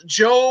not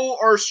Joe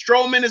or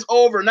Strowman is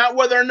over. Not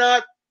whether or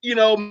not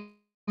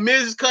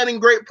Miz is cutting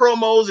great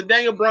promos and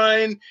Daniel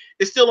Bryan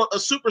is still a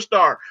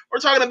superstar. We're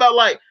talking about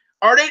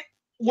are they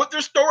what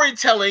their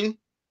storytelling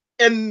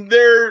and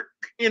their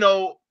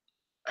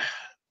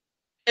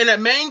and the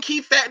main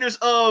key factors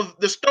of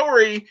the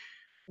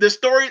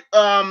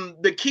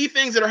key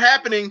things that are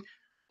happening,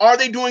 are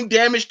they doing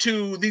damage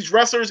to these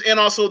wrestlers and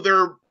also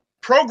their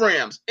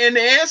programs? And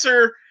the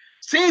answer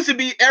seems to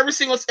be every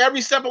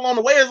step along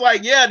the way is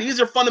like, yeah, these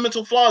are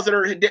fundamental flaws that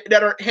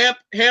are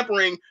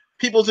hampering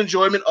people's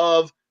enjoyment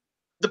of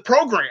the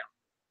program.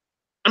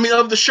 I mean,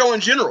 of the show in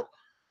general.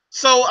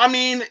 So, I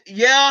mean,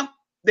 yeah,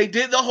 they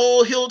did the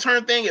whole heel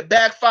turn thing. It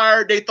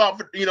backfired. They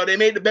thought, they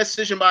made the best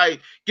decision by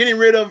getting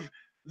rid of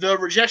the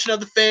rejection of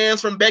the fans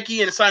from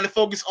Becky and deciding to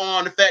focus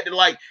on the fact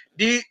that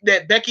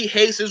that Becky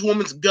hates this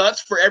woman's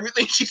guts for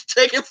everything she's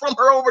taken from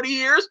her over the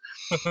years.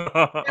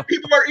 And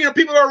people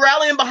are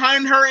rallying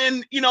behind her,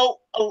 and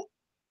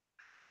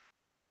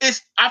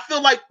I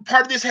feel like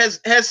part of this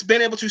has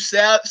been able to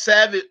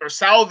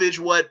salvage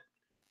what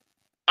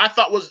I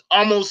thought was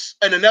almost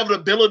an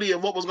inevitability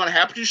of what was going to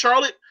happen to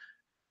Charlotte.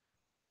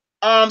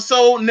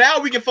 So now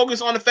we can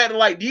focus on the fact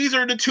that these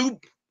are the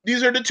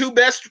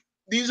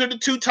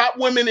two top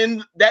women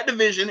in that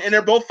division, and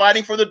they're both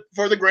fighting for the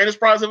grandest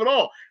prize of it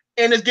all.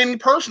 And it's getting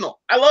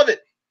personal. I love it.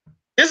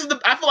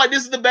 I feel like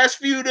this is the best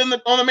feud on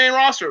the main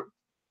roster.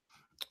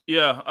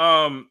 Yeah,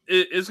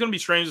 it's going to be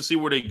strange to see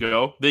where they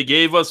go. They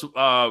gave us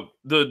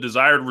the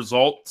desired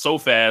result so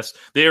fast.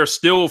 They are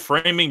still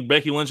framing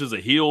Becky Lynch as a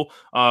heel,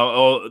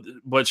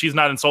 but she's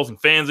not insulting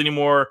fans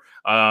anymore.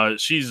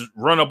 She's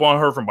run up on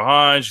her from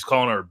behind. She's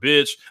calling her a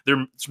bitch.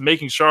 They're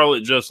making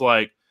Charlotte just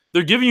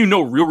they're giving you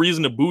no real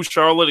reason to boo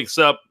Charlotte,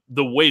 except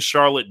the way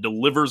Charlotte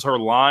delivers her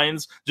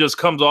lines just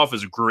comes off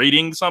as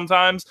grating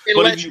sometimes.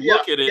 But if you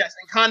look at it, yes,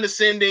 and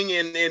condescending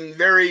and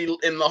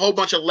a whole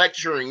bunch of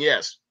lecturing,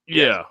 yes.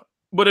 Yeah.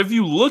 But if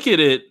you look at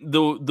it,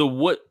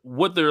 the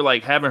what they're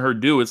like having her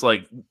do, it's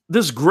like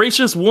this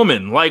gracious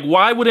woman. Like,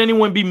 why would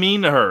anyone be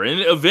mean to her? And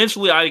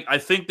eventually, I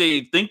think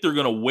they think they're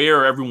gonna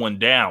wear everyone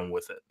down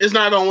with it. It's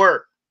not gonna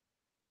work.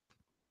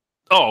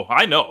 Oh,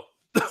 I know.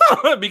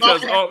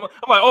 Because I'm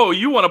like, oh,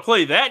 you want to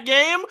play that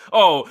game?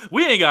 Oh,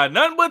 we ain't got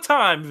nothing but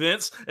time,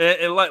 Vince.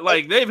 And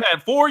like they've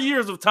had 4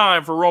 years of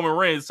time for Roman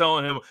Reigns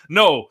telling him,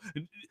 no,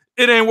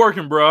 it ain't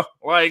working, bro.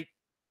 Like,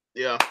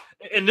 yeah.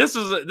 And this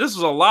is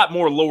a lot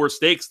more lower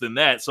stakes than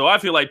that. So I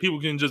feel like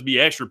people can just be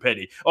extra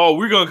petty. Oh,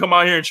 we're gonna come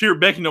out here and cheer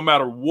Becky no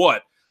matter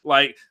what.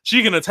 Like,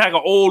 she can attack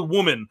an old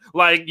woman.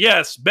 Like,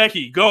 yes,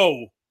 Becky,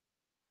 go.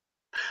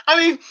 I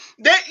mean,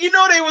 that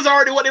they was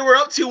already what they were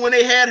up to when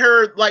they had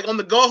her like on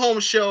the Go Home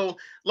show.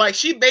 Like,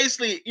 she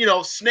basically,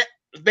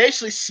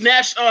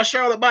 snatched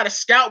Charlotte by the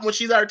scalp when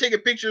she's out taking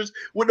pictures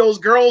with those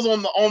girls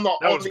on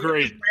the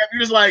great. You're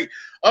just like,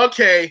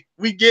 okay,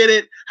 we get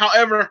it.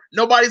 However,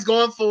 nobody's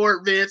going for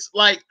it, Vince.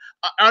 Like,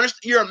 I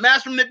understand you're a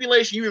master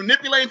manipulation. You're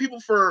manipulating people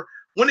for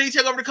when did he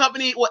take over the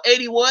company? What,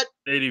 80 what?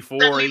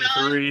 84,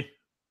 83.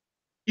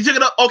 He took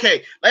it up.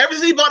 Okay. Like, ever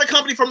since he bought the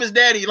company from his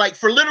daddy, like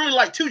for literally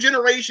like 2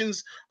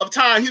 generations of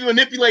time, he's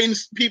manipulating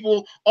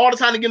people all the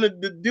time to get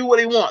him to do what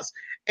he wants.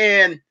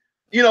 And,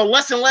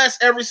 less and less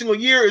every single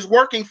year is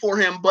working for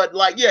him. But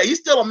like, yeah, he's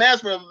still a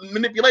master of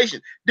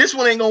manipulation. This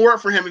one ain't going to work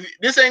for him.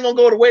 This ain't going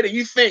to go the way that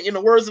you think, in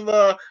the words of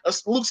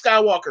Luke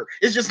Skywalker.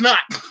 It's just not.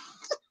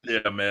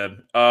 Yeah,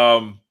 man.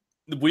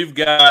 We've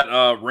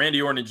got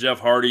Randy Orton and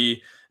Jeff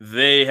Hardy.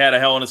 They had a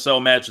Hell in a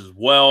Cell match as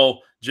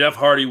well. Jeff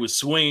Hardy was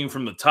swinging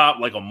from the top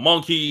like a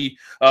monkey,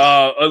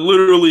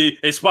 literally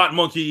a spot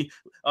monkey,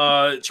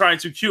 trying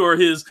to cure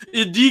his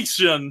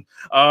addiction.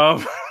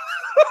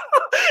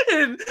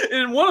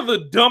 In one of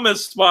the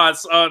dumbest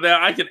spots that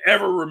I can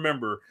ever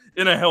remember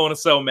in a Hell in a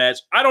Cell match.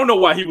 I don't know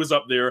why he was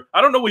up there.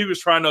 I don't know what he was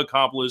trying to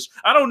accomplish.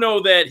 I don't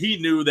know that he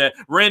knew that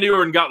Randy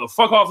Orton got the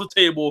fuck off the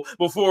table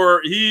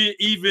before he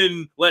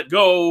even let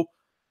go.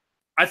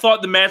 I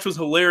thought the match was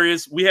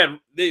hilarious.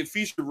 They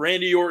featured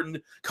Randy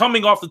Orton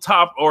coming off the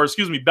top,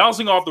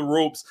 bouncing off the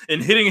ropes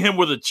and hitting him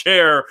with a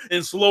chair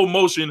in slow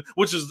motion,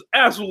 which is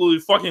absolutely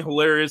fucking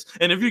hilarious.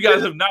 And if you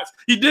guys have not,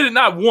 he did it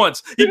not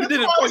once, he did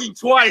it fucking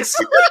twice.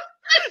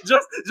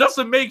 just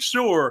to make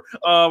sure.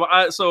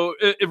 So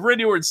if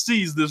Randy Orton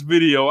sees this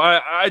video,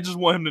 I just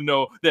want him to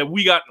know that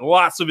we got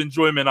lots of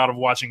enjoyment out of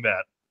watching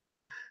that.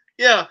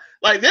 Yeah,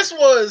 like this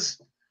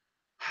was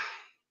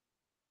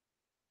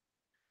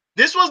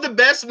the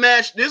best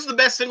match. This is the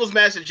best singles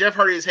match that Jeff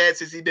Hardy has had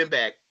since he's been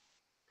back.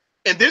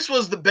 And this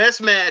was the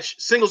best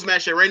singles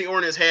match that Randy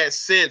Orton has had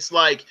since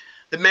like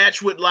the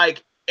match with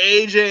like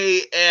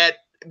AJ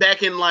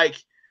back in like,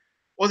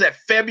 what was that,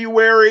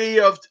 February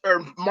or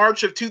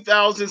March of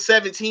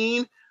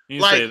 2017?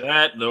 You say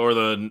that, or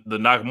the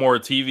Nakamura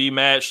TV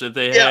match that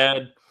they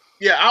had?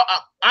 Yeah,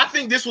 I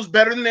think this was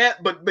better than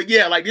that. But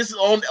yeah, like this is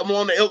on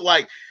the ilk.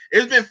 Like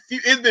it's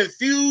been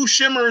few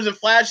shimmers and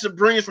flashes of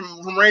brilliance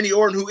from Randy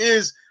Orton, who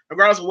is,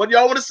 regardless of what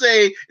y'all want to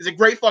say, is a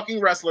great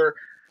fucking wrestler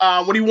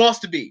when he wants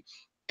to be.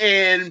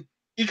 And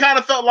he kind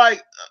of felt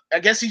like, I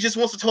guess he just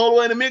wants to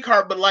total in the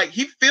mid-card, but like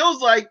he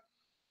feels like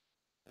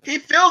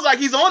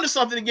he's on to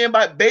something again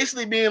by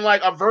basically being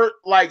like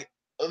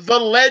the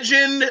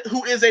legend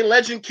who is a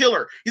legend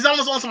killer. He's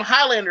almost on some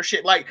Highlander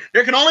shit. Like,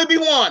 there can only be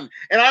one,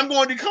 and I'm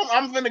going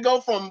to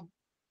go from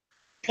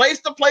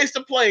place to place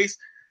to place,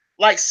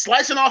 like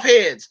slicing off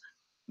heads.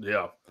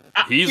 Yeah.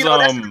 He's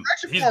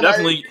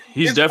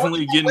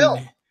definitely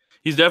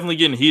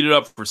getting heated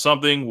up for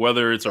something,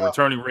 whether it's a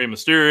returning Rey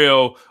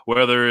Mysterio,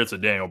 whether it's a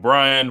Daniel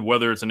Bryan,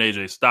 whether it's an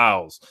AJ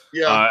Styles.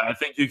 Yeah. I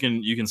think you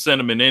can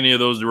send him in any of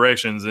those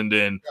directions, and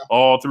then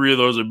all 3 of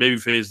those are baby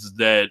faces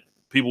that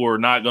people are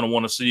not going to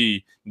want to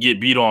see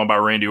get beat on by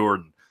Randy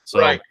Orton.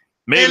 So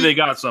maybe they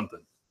got something.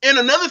 And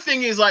another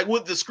thing is, like,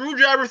 with the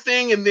screwdriver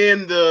thing, and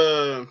then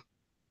the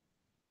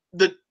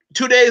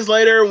 2 days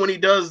later when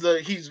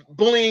he's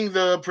bullying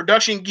the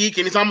production geek,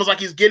 and it's almost like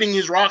he's getting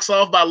his rocks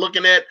off by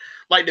looking at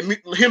like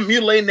him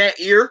mutilating that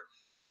ear.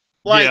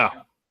 Like,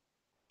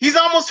 he's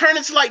almost turned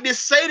into like this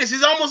sadist.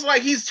 He's almost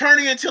like he's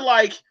turning into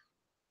like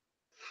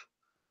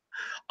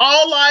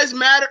all lives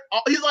matter.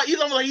 He's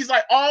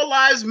like all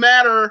lives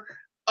matter.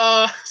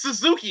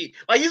 Suzuki,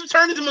 like he's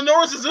turned into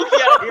Minoru Suzuki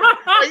out here.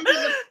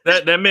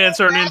 Like, that man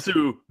turned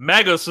into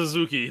MAGA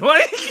Suzuki.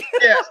 Like,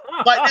 yeah,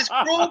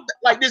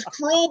 like this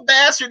cruel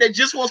bastard that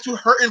just wants to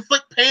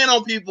inflict pain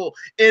on people,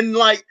 and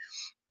like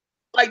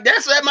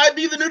that might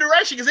be the new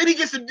direction, because then he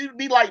gets to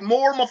be like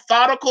more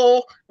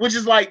methodical, which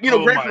is like,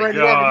 great for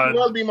Randy Orton. He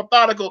loves being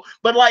methodical,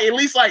 but like at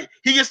least like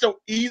he's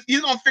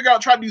gonna figure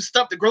out, try to do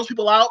stuff that gross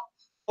people out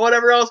or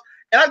whatever else.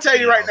 And I tell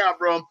you right now,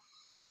 bro,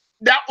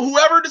 that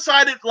whoever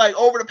decided like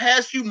over the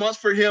past few months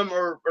for him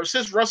or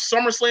since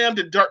SummerSlam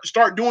to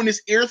start doing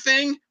this ear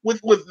thing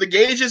with the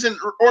gauges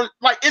or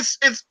like it's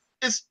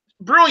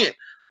brilliant.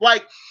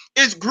 Like,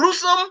 it's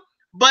gruesome,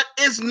 but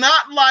it's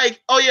not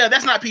like, oh yeah,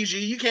 that's not PG,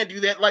 you can't do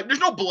that. Like, there's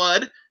no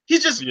blood.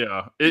 He's just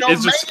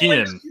it's just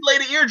skin. Lay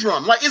the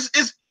eardrum. Like,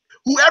 it's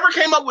whoever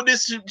came up with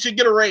this should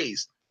get a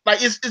raise. Like,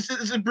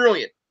 it's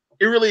brilliant.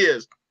 It really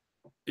is.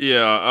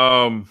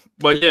 Yeah,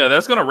 but yeah,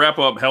 that's gonna wrap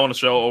up Hell in a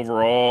Cell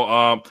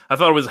overall. I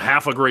thought it was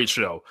half a great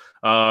show.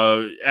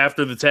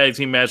 After the tag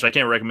team match, I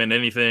can't recommend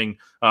anything.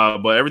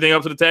 But everything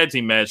up to the tag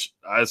team match,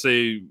 I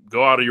say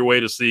go out of your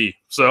way to see.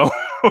 So,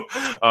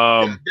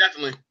 Yeah,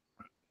 definitely.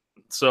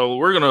 So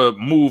we're gonna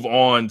move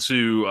on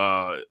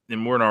to,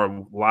 and we're in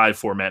our live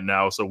format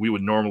now. So we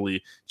would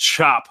normally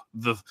chop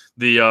the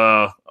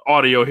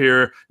audio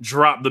here,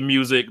 drop the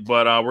music,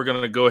 but we're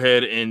gonna go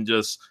ahead and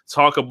just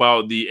talk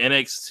about the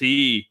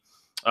NXT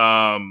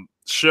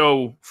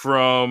show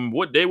from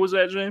what day was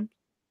that, James?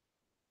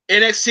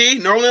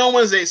 NXT normally on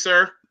Wednesday,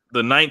 sir.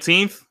 The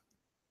 19th.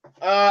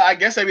 I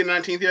guess that'd be the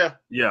 19th. Yeah.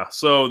 Yeah.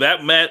 So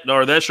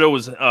that show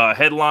was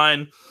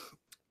headlined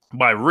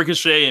by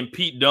Ricochet and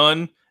Pete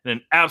Dunne. An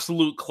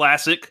absolute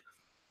classic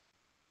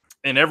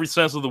in every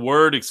sense of the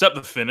word, except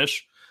the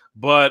finish.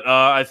 But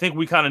I think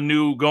we kind of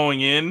knew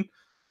going in.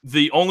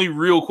 The only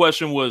real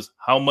question was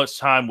how much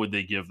time would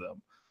they give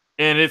them?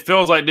 And it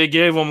feels like they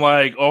gave them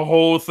like a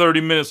whole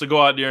 30 minutes to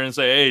go out there and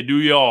say, hey, do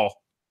y'all.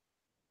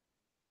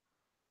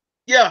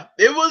 Yeah,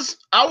 it was,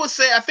 I would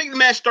say, I think the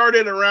match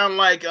started around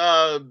like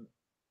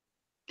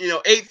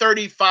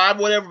 8:35,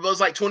 whatever, but it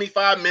was like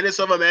 25 minutes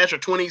of a match, or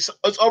 20, it's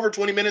over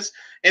 20 minutes.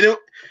 And it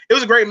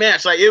was a great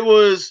match. Like this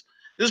was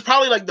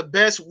probably like the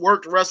best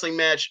worked wrestling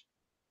match.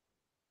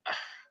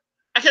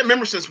 I can't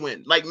remember since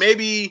when, like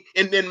maybe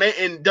in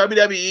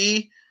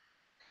WWE,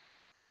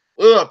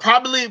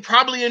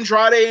 probably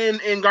Andrade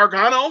and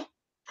Gargano,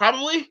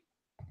 probably.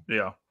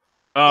 Yeah.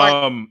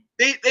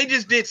 They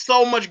just did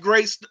so much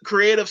great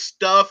creative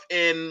stuff.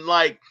 And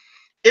like,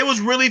 it was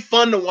really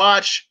fun to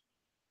watch.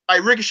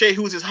 Like Ricochet,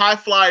 who was his high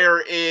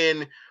flyer,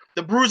 and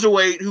the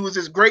Bruiserweight, who was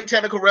this great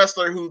technical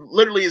wrestler who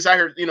literally is out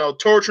here,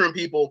 torturing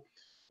people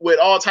with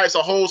all types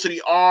of holes to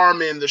the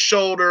arm and the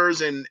shoulders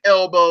and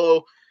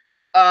elbow.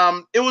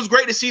 It was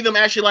great to see them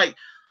actually, like,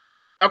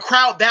 a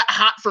crowd that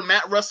hot for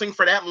mat wrestling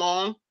for that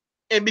long.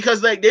 And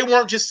because like they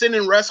weren't just sitting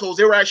in rest holds,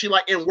 they were actually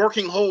like in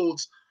working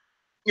holds,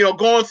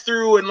 going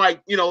through and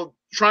like,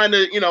 trying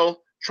to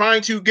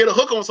get a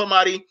hook on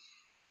somebody.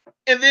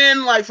 And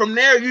then, like, from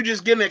there, you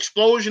just get an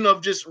explosion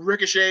of just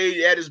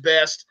Ricochet at his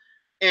best,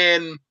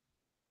 and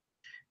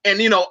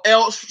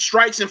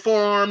strikes and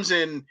forearms,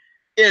 and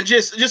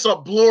just a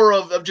blur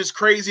of just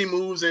crazy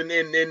moves and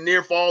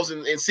near falls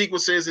and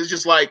sequences. It's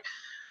just like,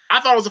 I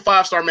thought it was a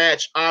 5-star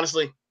match.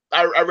 Honestly,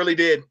 I really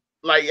did.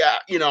 Like, I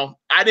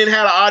didn't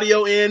have the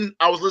audio in.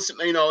 I was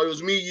listening. It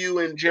was me, you,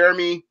 and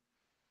Jeremy.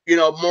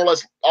 More or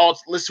less all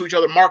listen to each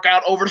other, mark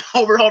out over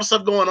all the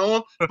stuff going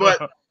on,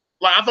 but.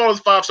 Like, I thought it was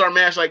a 5-star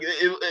match. Like,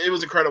 it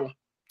was incredible.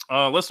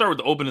 Let's start with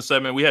the opening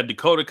segment. We had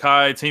Dakota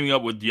Kai teaming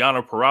up with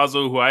Deonna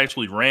Purrazzo, who I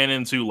actually ran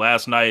into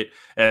last night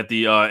at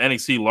the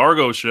NXT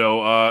Largo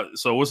show.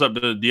 So what's up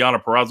to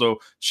Deonna Purrazzo?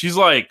 She's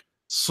like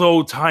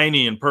so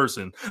tiny in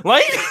person.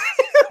 Like,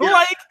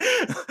 Yeah.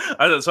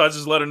 So I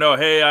just let her know,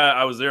 hey,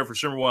 I was there for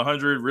Shimmer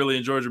 100. Really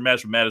enjoyed your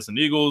match with Madison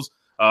Eagles.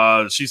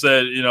 She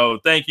said,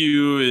 thank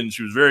you, and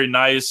she was very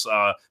nice.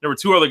 There were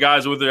 2 other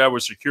guys with her that were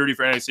security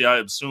for NXT. I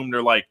assumed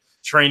they're like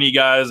trainee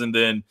guys, and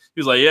then he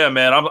was like, yeah,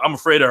 man, I'm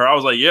afraid of her. I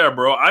was like, yeah,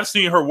 bro, I've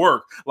seen her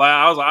work. Like,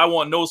 I was like, I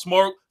want no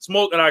smoke,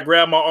 and I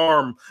grabbed my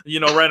arm,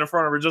 right in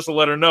front of her just to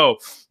let her know.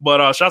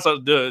 But shouts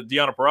out to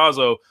Deonna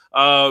Purrazzo.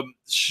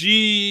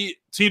 She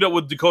teamed up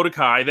with Dakota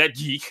Kai, that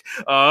geek,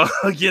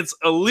 against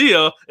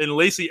Aaliyah and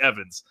Lacey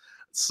Evans.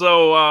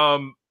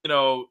 So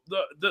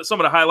some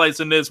of the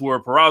highlights in this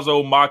were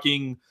Purrazzo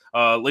mocking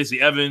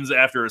Lacey Evans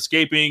after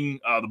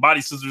escaping the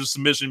body scissors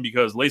submission,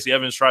 because Lacey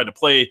Evans tried to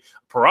play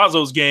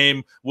Purrazzo's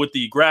game with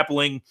the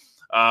grappling.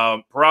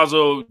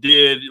 Purrazzo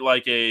did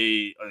like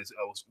a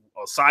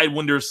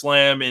sidewinder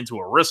slam into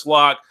a wrist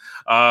lock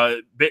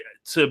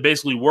to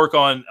basically work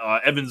on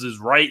Evans's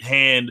right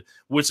hand,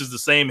 which is the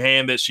same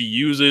hand that she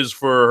uses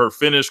for her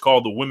finish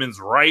called the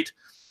women's right.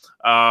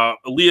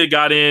 Aaliyah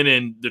got in,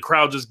 and the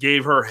crowd just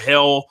gave her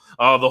hell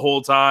the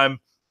whole time.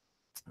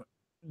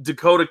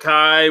 Dakota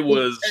Kai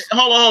was...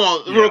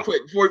 Hold on, real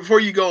quick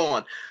before you go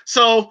on.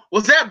 So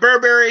was that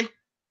Burberry?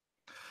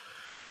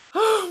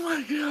 Oh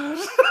my god!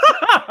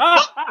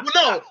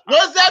 No,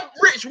 was that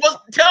Rich?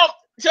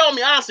 Tell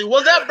me honestly,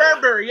 was that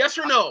Burberry? Yes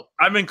or no?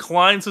 I'm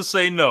inclined to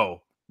say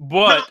no,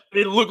 but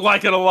it looked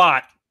like it a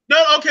lot.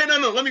 No.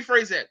 Let me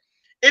phrase that.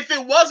 If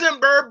it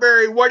wasn't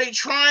Burberry, were they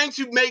trying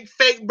to make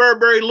fake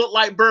Burberry look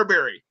like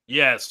Burberry?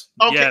 Yes.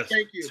 Okay, yes.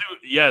 Thank you.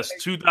 Yes,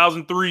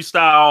 2003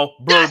 style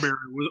Burberry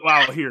was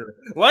out here.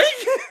 Like,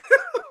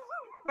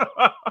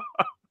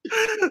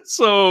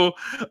 so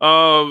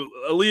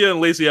Aaliyah and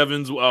Lacey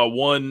Evans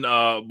won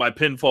by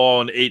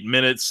pinfall in 8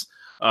 minutes.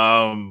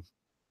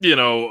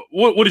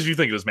 What did you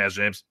think of this match,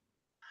 James?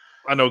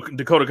 I know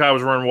Dakota Kai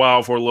was running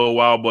wild for a little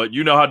while, but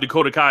you know how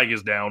Dakota Kai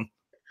gets down.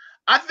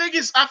 I think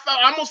I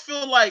almost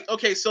feel like,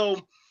 okay, so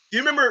do you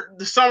remember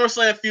the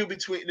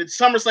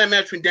SummerSlam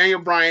match between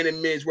Daniel Bryan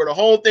and Miz, where the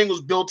whole thing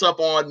was built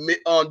up on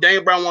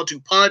Daniel Bryan wanting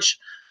to punch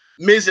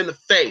Miz in the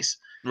face,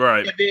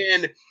 right? And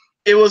then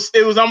it was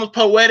almost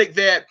poetic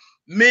that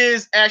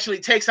Miz actually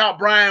takes out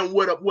Bryan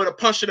with a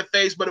punch to the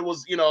face, but it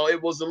was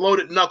the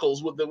loaded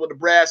knuckles with the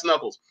brass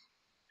knuckles.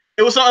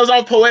 It was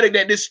on poetic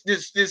that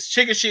this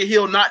chicken shit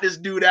heel knocked this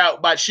dude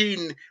out by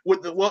cheating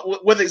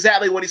with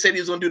exactly what he said he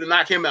was going to do to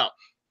knock him out.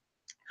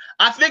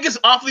 I think it's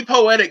awfully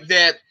poetic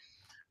that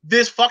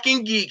this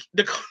fucking geek.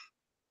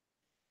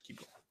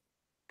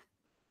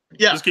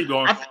 Yeah, just keep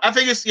going. I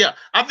think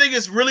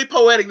it's really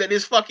poetic that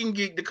this fucking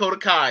geek Dakota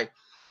Kai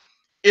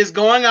is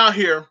going out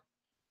here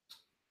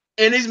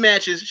in these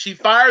matches. She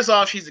fires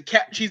off. She's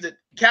the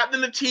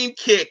captain of Team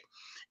Kick,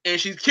 and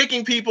she's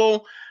kicking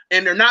people.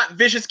 And they're not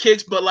vicious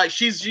kicks, but like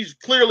she's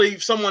clearly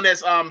someone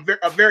that's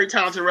a very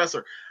talented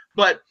wrestler.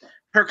 But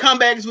her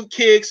comeback is with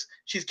kicks.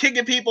 She's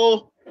kicking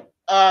people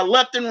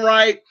left and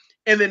right.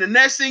 And then the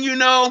next thing you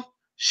know,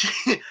 she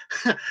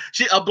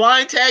a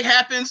blind tag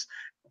happens,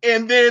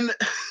 and then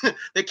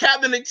the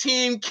captain of the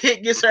Team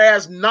Kick gets her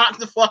ass knocked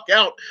the fuck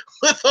out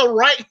with a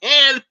right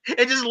hand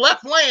and just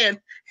left land.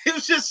 It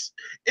was just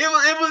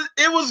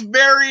it was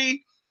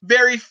very,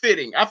 very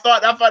fitting. I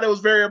thought it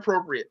was very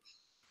appropriate.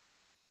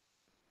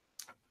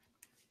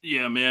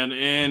 Yeah, man,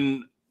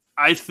 and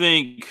I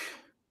think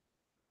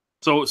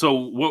so.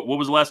 What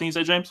was the last thing you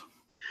said, James?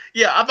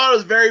 Yeah, I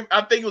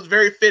think it was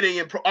very fitting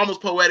and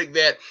almost poetic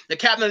that the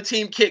captain of the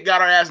Team Kick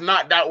got her ass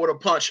knocked out with a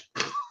punch.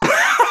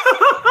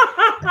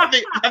 I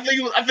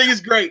think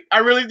it's great. I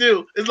really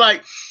do. It's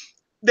like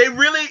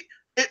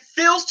it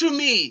feels to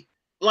me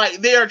like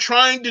they are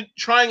trying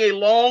a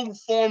long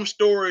form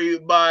story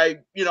by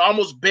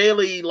almost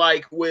Bayley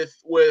like with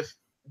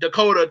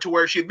Dakota to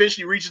where she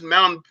eventually reaches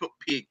Mountain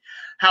Peak.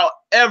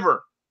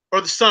 However, or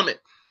the Summit.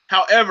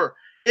 However,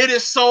 it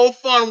is so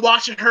fun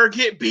watching her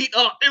get beat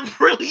up. It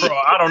really is.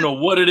 I don't know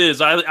what it is.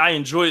 I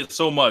enjoy it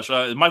so much.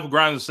 Michael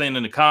Grimes was saying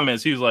in the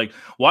comments, he was like,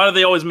 why do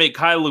they always make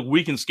Kai look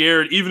weak and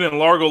scared? Even in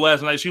Largo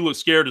last night, she looked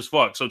scared as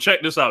fuck. So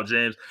check this out,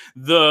 James.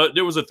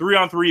 There was a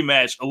 3-on-3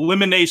 match,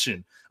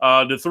 elimination.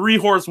 The 3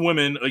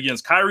 horsewomen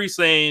against Kairi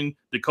Sane,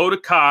 Dakota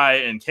Kai,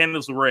 and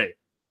Candice LeRae.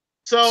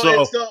 So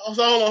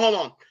hold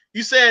on.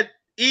 You said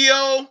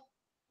Io?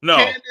 No.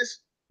 Candice?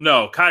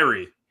 No,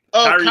 Kairi.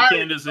 Kairi,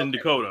 Candice, and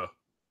Dakota.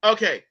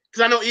 Okay.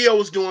 Because I know Io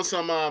was doing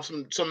some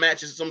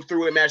matches, some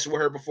 3-way matches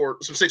with her before,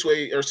 some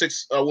 6-way or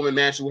 6 woman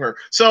matches with her.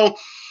 So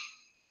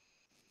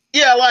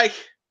yeah, like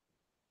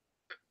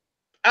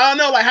I don't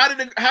know, like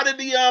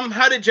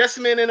how did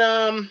Jessamine and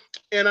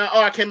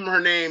I can't remember her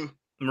name.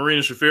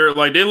 Marina Shafir,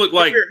 like they look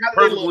like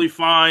perfectly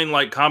fine,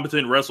 like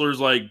competent wrestlers,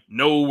 like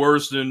no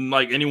worse than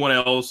like anyone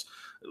else.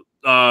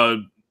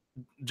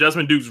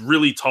 Jessamine Duke's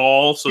really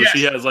tall, so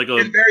she has like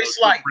a very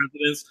slight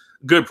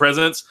good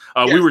presence.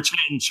 We were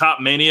chanting Chop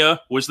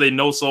Mania, which they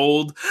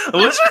no-sold.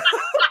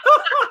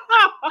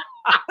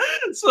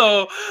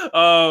 So,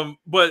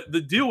 but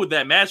the deal with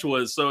that match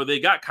was, so they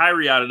got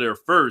Kairi out of there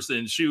first,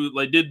 and she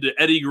like did the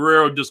Eddie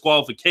Guerrero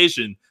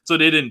disqualification, so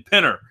they didn't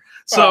pin her.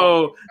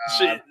 So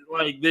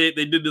they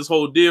did this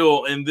whole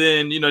deal, and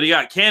then they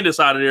got Candice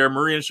out of there.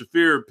 Marina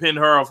Shafir pinned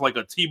her off like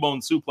a T-bone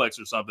suplex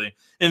or something,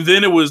 and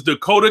then it was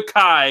Dakota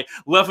Kai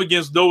left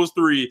against those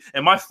 3.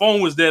 And my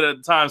phone was dead at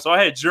the time, so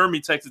I had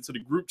Jeremy texted to the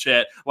group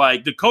chat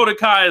like Dakota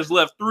Kai is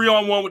left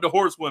 3-on-1 with the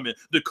horsewomen.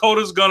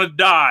 Dakota's gonna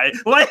die.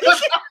 Like,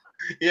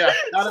 yeah,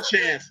 not a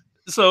chance.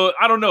 So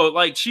I don't know.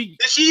 Like did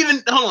she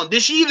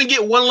even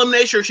get one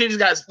elimination, or she just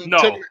got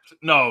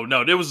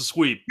no? There was a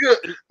sweep.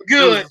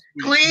 Good,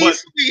 clean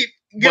sweep.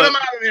 Get him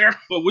out of there.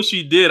 But what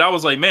she did, I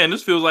was like, man,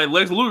 this feels like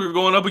Lex Luger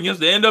going up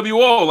against the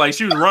NWO. Like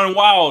she was running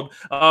wild,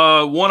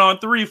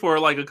 1-on-3 for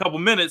like a couple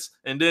minutes,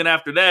 and then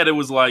after that, it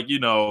was like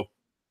she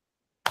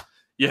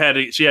had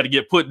to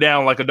get put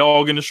down like a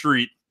dog in the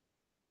street.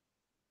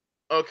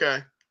 Okay.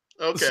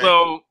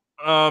 So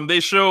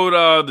they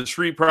showed the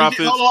Street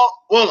Profits.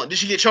 Hold on. Did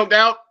she get choked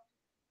out?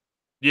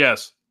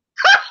 Yes.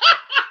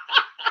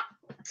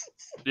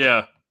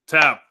 Yeah.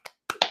 Tap.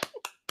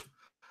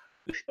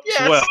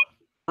 Yes. Well,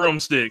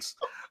 broomsticks.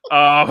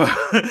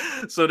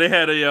 So they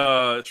had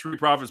a Street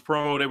Profits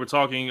promo. They were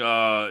talking,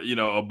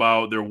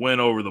 about their win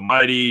over the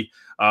Mighty.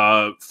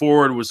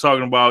 Ford was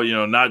talking about,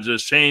 not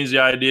just change the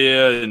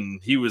idea,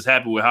 and he was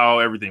happy with how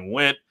everything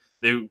went.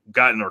 They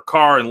got in their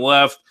car and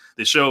left.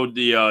 They showed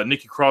the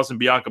Nikki Cross and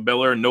Bianca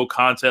Belair no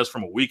contest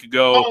from a week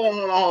ago.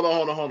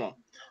 Hold on.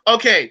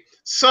 Okay,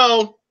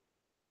 so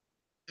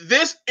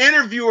this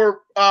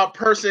interviewer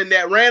person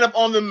that ran up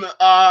on them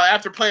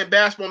after playing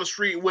basketball on the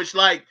street, which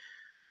like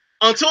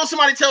until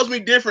somebody tells me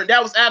different,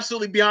 that was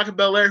absolutely Bianca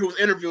Belair who was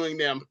interviewing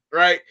them,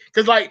 right?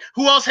 Because like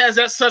who else has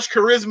that such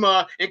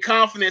charisma and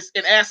confidence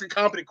in asking a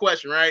competent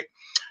question, right?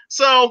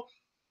 So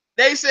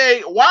they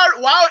say,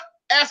 why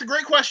ask a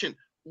great question?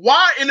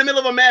 Why in the middle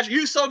of a match are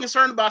you so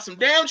concerned about some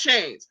damn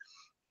chains?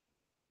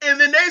 And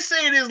then they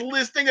say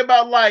this thing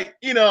about like,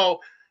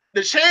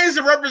 the chains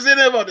are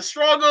representative of the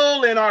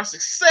struggle and our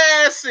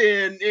success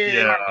and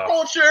our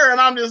culture.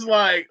 And I'm just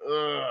like,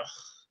 ugh,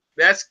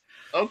 that's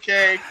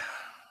okay.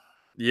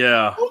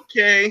 Yeah.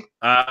 Okay.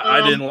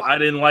 I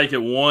didn't like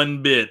it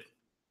one bit.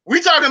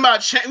 We talking about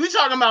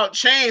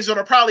chains that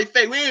are probably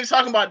fake. We ain't even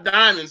talking about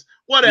diamonds.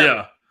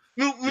 Whatever.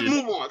 Yeah.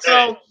 Move on.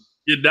 So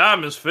Your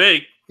diamond's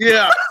fake.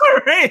 Yeah.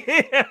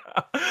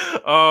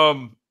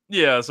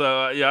 Yeah,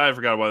 so yeah, I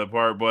forgot about that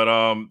part,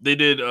 but they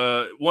did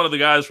one of the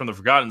guys from the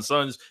Forgotten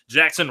Sons,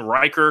 Jackson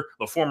Riker,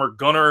 the former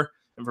gunner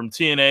and from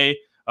TNA,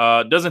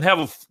 doesn't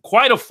have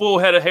quite a full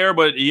head of hair,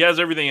 but he has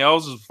everything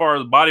else as far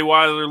as body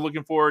wise they're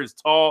looking for. He's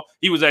tall.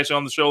 He was actually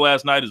on the show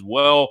last night as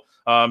well.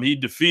 He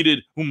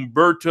defeated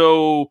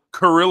Humberto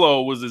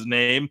Carrillo was his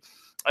name,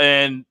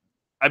 and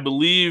I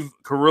believe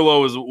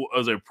Carrillo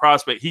is a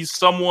prospect. He's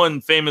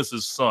someone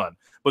famous's son,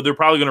 but they're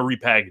probably going to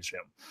repackage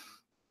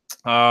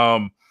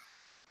him.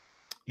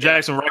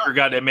 Jackson Riker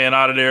got that man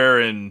out of there,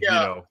 and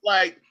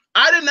like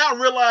I did not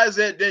realize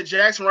that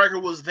Jackson Riker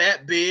was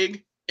that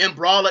big and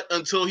brolic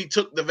until he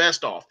took the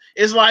vest off.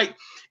 It's like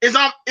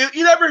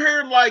you never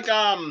heard like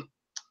I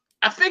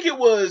think it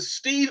was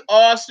Steve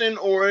Austin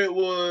or it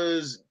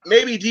was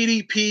maybe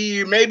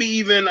DDP, maybe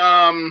even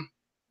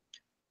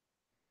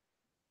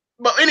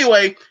but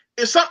anyway,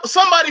 if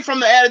somebody from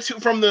the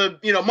Attitude from the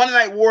Monday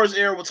Night Wars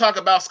era will talk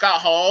about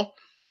Scott Hall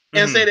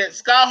and say that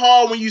Scott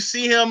Hall, when you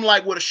see him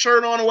like with a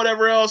shirt on or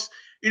whatever else,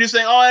 you're just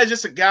saying, oh, that's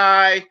just a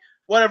guy,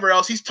 whatever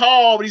else. He's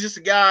tall, but he's just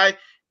a guy.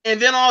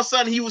 And then all of a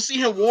sudden, you will see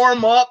him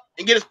warm up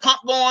and get his pump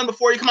going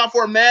before he come out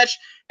for a match.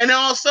 And then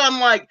all of a sudden,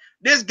 like,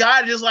 this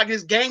guy, just like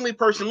this gangly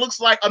person, looks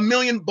like $1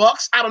 million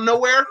out of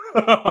nowhere.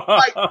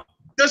 Like,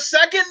 the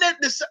second that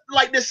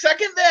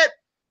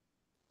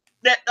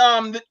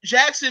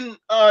Jackson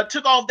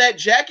took off that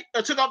jacket,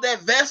 or took off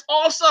that vest,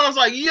 all of a sudden I was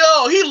like,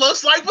 yo, he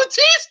looks like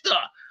Batista.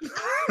 Like,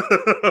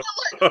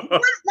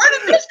 where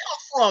did this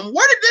come from?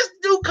 Where did this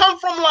dude come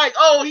from? Like,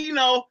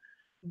 oh,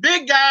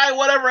 big guy,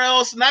 whatever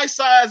else, nice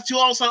size, to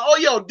all of a sudden, oh,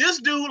 yo, this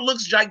dude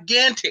looks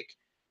gigantic.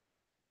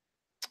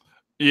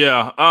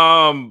 Yeah.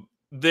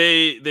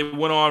 They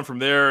went on from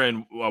there,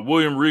 and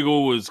William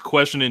Regal was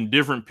questioning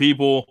different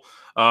people,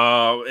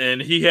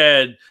 and he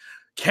had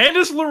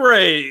Candice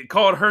LeRae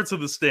called her to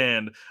the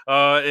stand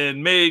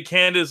and made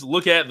Candice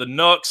look at the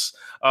Nux,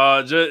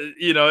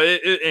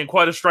 and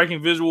quite a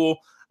striking visual.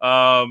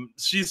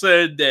 She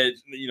said that,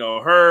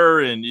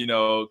 her and,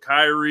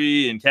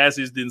 Kyrie and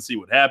Cassius didn't see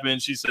what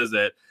happened. She says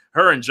that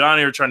her and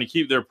Johnny are trying to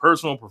keep their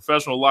personal and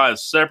professional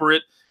lives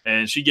separate,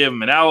 and she gave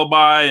him an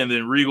alibi, and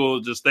then Regal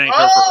just thanked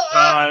her for her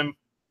time.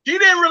 She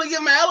didn't really give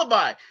him an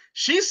alibi.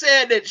 She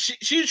said that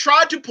she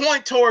tried to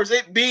point towards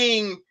it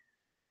being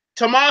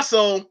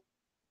Tommaso,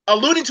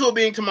 alluding to it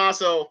being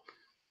Tommaso,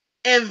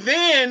 and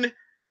then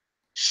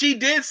she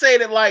did say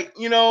that, like,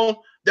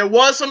 there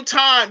was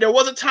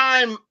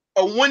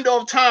a window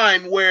of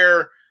time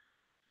where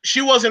she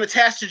wasn't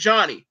attached to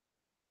Johnny.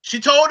 She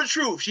told the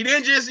truth. She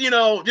didn't just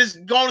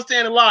go on the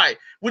stand and lie,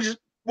 which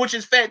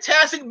is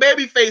fantastic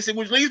baby facing,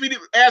 which leads me to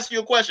ask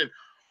you a question.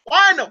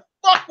 Why in the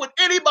fuck would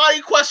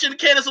anybody question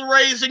Candice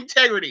LeRae's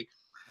integrity?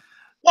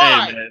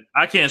 Why? Hey, man,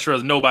 I can't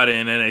trust nobody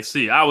in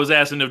NXT. I was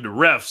asking if the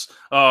refs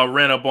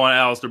ran up on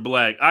Aleister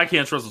Black. I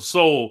can't trust a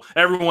soul.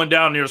 Everyone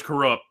down there is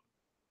corrupt.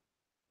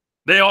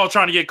 They all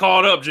trying to get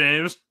called up,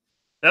 James.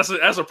 That's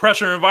a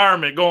pressure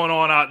environment going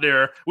on out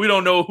there. We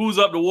don't know who's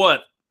up to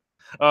what.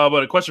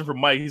 But a question from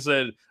Mike. He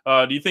said,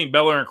 do you think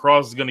Belair and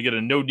Cross is going to get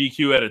a no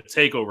DQ at a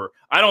takeover?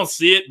 I don't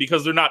see it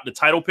because they're not the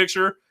title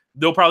picture.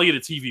 They'll probably get a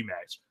TV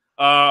match.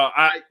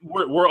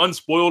 We're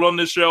unspoiled on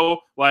this show.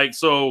 I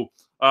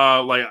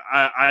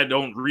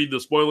don't read the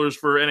spoilers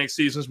for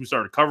NXT since we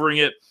started covering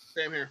it.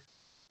 Same here.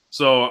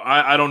 So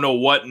I don't know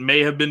what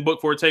may have been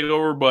booked for a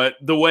takeover, but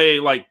the way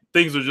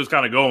things are just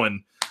kind of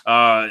going,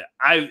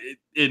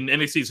 in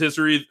NXT's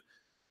history,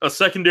 a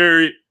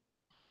secondary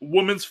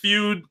women's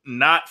feud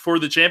not for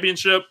the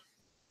championship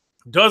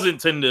doesn't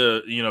tend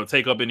to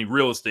take up any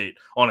real estate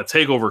on a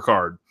takeover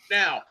card.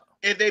 Now,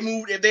 if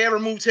they ever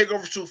move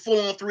takeovers to full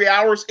on 3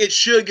 hours, it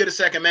should get a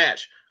second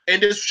match, and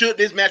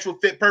this match will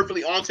fit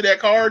perfectly onto that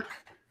card.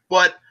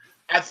 But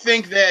I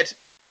think that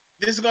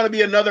this is going to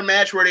be another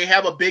match where they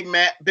have a big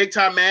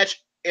time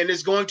match, and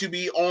it's going to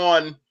be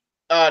on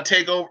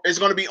takeover. It's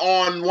going to be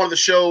on one of the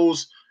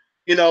shows,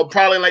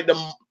 probably like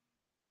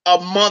a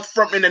month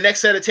from in the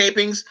next set of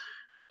tapings.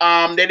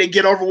 That they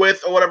get over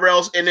with or whatever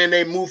else, and then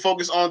they move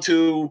focus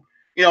onto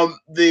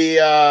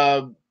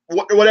the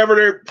whatever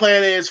their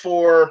plan is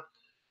for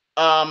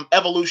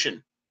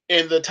Evolution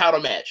in the title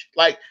match.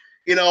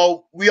 We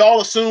all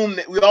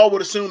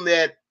would assume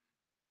that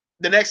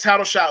the next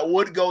title shot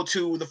would go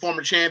to the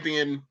former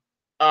champion.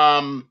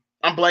 I'm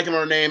blanking on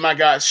her name. My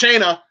God,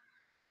 Shayna.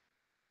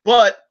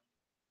 But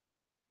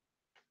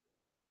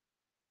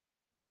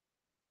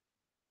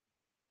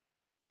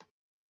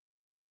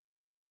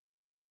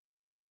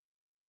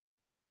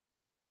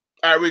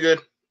all right, we good.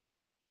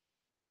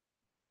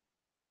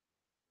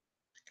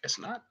 It's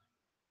not.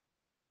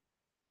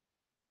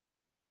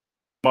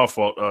 My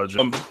fault,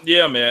 Jim.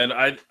 Yeah, man.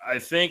 I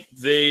think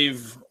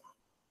they've.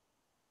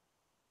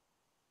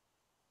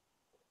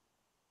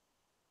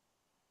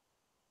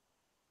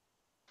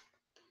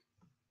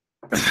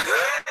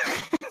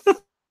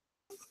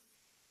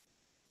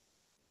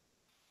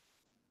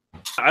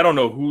 I don't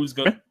know who's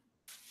going. Can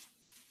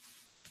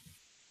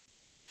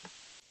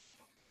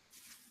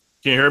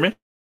you hear me?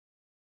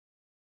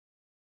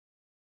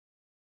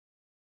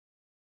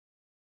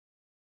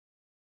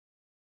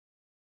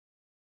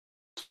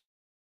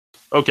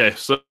 Okay,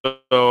 so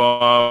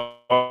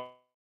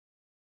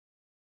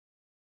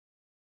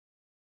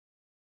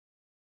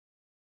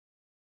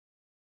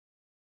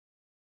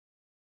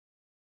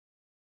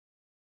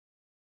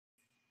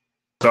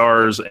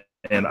stars,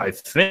 and I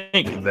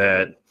think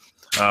that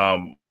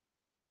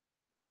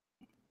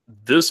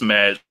this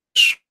match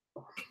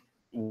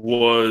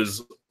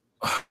was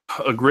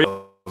a great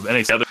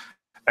NXT.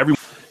 Everyone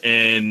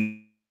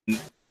and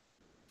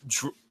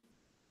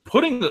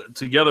putting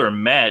together a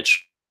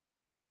match,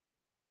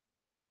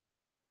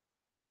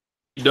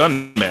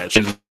 done match,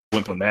 and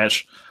went to a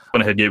match.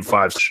 Went ahead, gave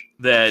 5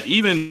 that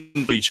even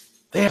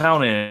they have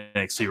down in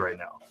NXT right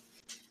now.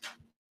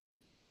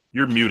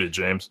 You're muted,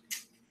 James.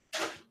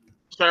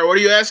 Sorry, what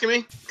are you asking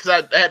me? Because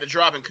I had to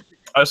drop and.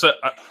 I said,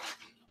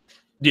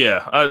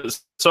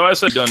 so I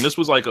said, done. This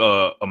was like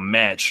a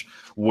match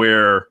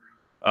where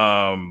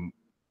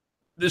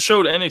this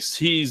showed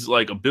NXT's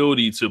like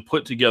ability to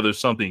put together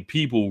something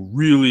people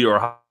really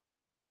are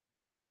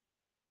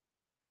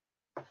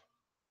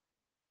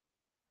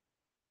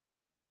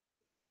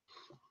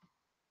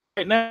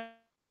right now.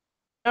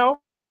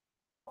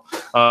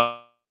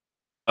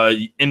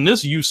 In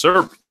this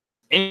usurp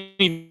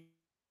anything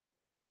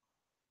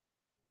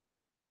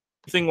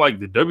like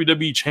the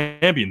WWE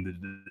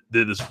champion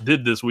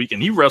did this week,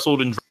 and he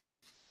wrestled and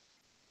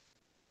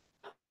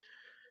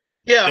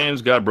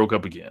James got broke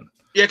up again.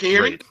 Yeah, can you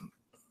hear me?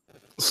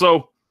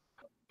 So,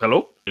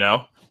 hello,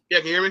 now? Yeah,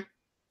 can you hear me?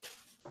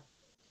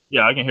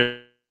 Yeah, I can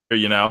hear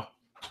you now.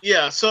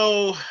 Yeah,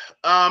 so,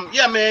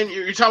 yeah, man,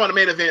 you're talking about the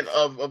main event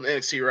of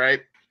NXT,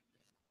 right?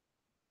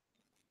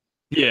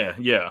 Yeah.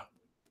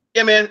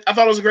 Yeah, man, I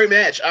thought it was a great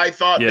match. I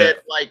thought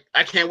that, like,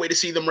 I can't wait to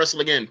see them wrestle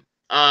again.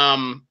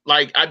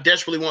 Like, I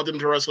desperately want them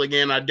to wrestle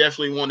again. I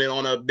definitely want it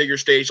on a bigger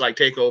stage like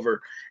TakeOver.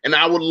 And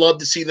I would love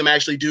to see them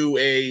actually do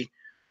a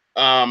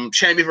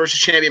champion versus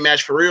champion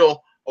match for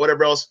real or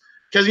whatever else.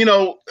 Because,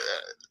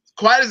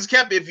 quiet as it's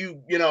kept, if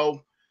you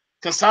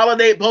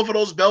consolidate both of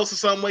those belts in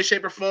some way,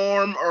 shape, or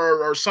form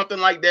or something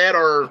like that,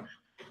 or,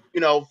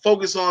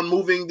 focus on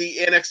moving the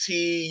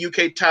NXT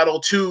UK title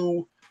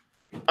to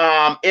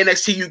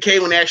NXT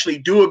UK when they actually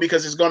do it,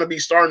 because it's going to be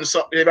starting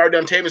something. They've already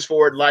done tapings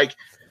for it. Like,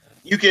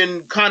 you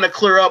can kind of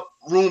clear up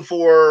room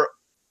for,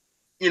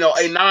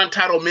 a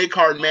non-title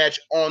mid-card match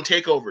on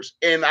takeovers.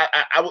 And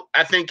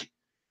I think,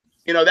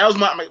 that was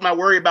my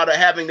worry about it,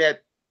 having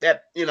that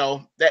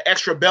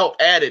extra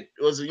belt added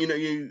was,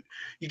 you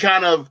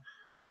kind of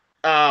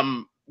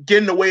get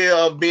in the way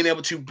of being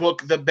able to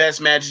book the best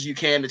matches you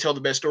can to tell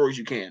the best stories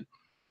you can.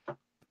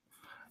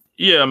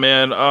 Yeah,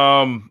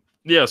 man.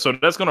 Yeah, so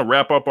that's going to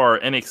wrap up our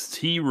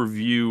NXT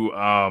review.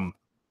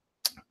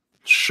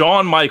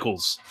 Shawn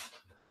Michaels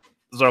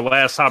is our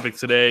last topic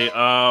today.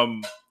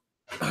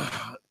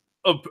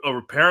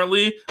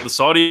 Apparently, the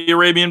Saudi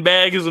Arabian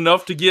bag is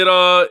enough to get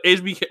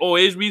HB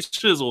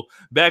Shizzle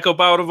back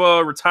up out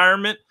of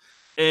retirement,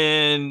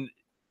 and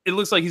it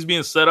looks like he's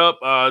being set up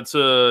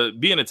to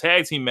be in a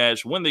tag team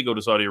match when they go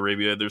to Saudi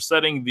Arabia. They're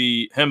setting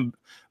him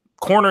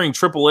cornering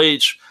Triple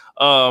H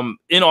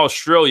in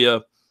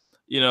Australia.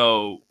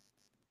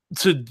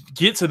 To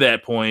get to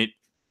that point,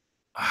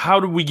 how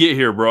did we get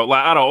here, bro?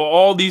 Like, out of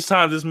all these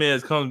times this man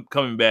is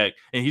coming back,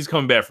 and he's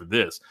coming back for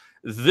this,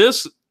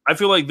 I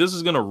feel like this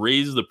is going to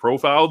raise the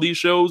profile of these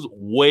shows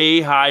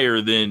way higher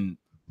than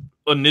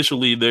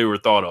initially they were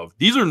thought of.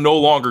 These are no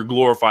longer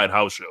glorified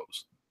house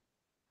shows.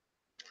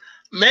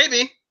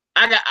 Maybe.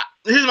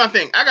 Here's my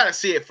thing. I got to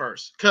see it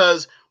first,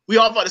 because we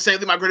all thought the same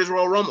thing about Greatest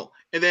Royal Rumble.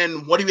 And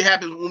then what even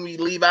happens when we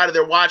leave out of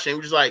there watching?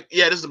 We're just like,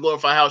 yeah, this is a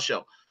glorified house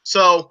show.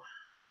 So,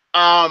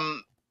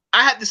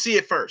 I had to see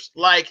it first.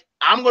 Like,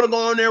 I'm going to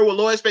go in there with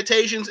low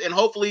expectations, and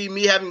hopefully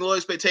me having low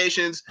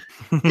expectations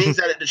means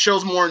that the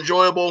show's more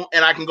enjoyable,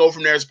 and I can go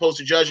from there, as opposed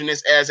to judging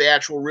this as an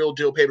actual real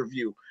deal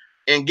pay-per-view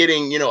and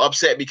getting,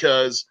 upset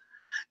because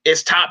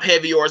it's top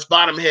heavy or it's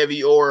bottom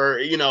heavy,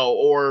 or,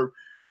 or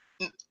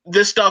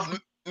this stuff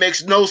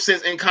makes no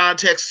sense in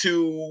context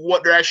to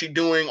what they're actually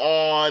doing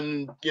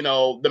on,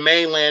 the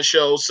mainland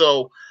show.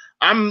 So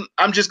I'm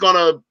just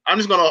gonna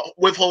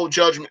withhold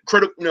judgment,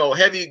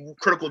 heavy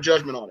critical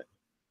judgment on it.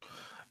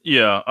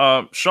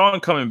 Yeah, Shawn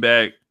coming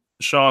back.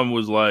 Shawn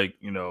was like,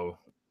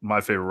 my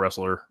favorite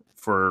wrestler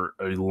for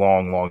a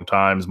long, long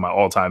time. Is my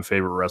all-time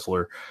favorite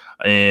wrestler,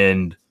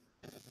 and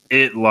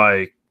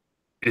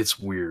it's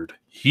weird.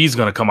 He's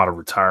gonna come out of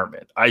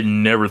retirement. I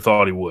never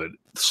thought he would.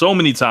 So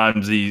many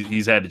times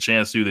he's had the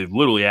chance to. They've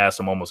literally asked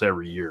him almost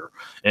every year,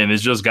 and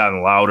it's just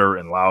gotten louder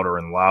and louder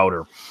and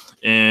louder.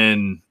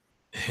 And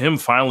him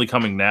finally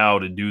coming now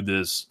to do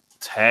this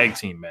tag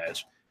team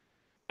match,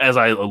 as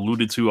I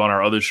alluded to on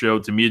our other show,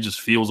 to me, it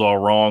just feels all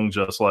wrong,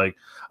 just like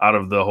out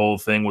of the whole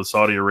thing with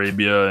Saudi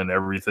Arabia and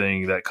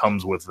everything that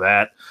comes with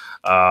that.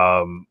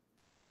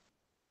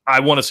 I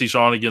want to see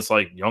Shawn against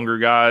like younger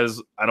guys.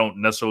 I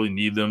don't necessarily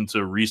need them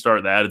to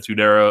restart the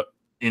Attitude Era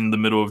in the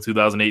middle of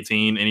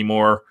 2018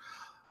 anymore.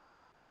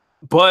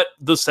 But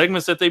the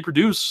segments that they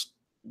produce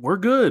were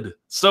good.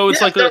 So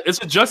it's it's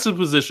a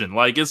juxtaposition.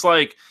 Like, it's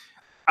like,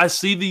 I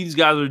see these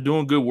guys are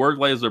doing good work,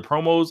 like as their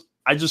promos.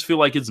 I just feel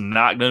like it's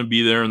not going to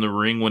be there in the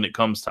ring when it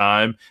comes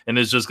time, and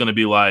it's just going to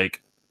be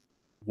like,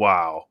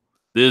 wow,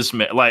 this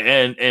man, like,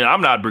 and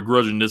I'm not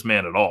begrudging this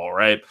man at all,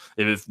 right?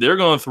 If they're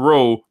going to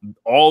throw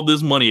all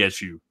this money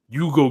at you,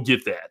 you go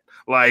get that.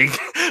 Like,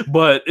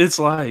 but it's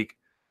like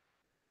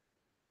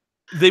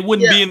they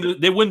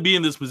wouldn't be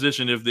in this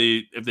position if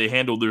they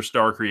handled their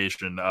star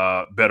creation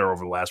better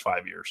over the last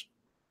 5 years.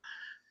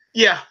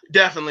 Yeah,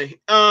 definitely.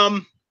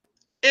 And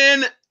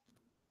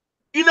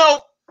you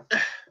know,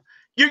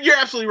 you're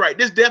absolutely right.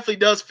 This definitely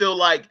does feel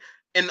like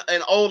an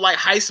old like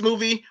heist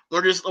movie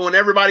when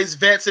everybody's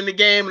vets in the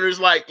game and there's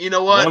like, you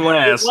know what,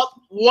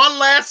 one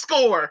last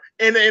score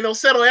and it'll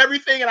settle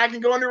everything and I can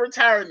go into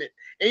retirement.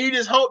 And you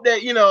just hope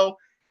that, you know,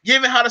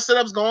 given how the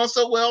setup's gone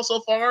so well so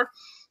far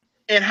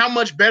and how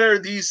much better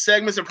these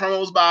segments and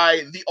promos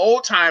by the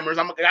old timers,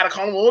 I gotta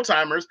call them old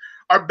timers,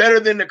 are better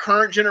than the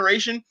current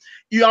generation.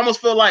 You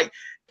almost feel like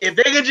if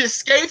they could just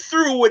skate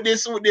through with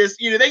this,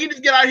 you know, they can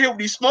just get out here with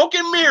these smoke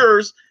and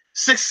mirrors.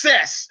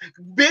 Success,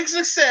 big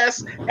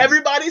success.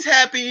 Everybody's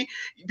happy.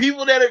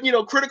 People that are, you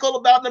know, critical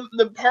about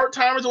the part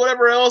timers or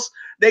whatever else,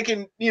 they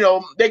can, you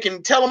know, they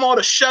can tell them all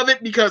to shove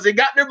it because they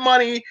got their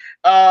money.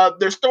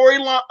 Their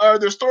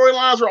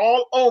storylines are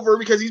all over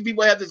because these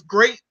people have this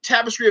great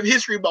tapestry of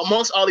history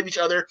amongst all of each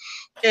other,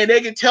 and they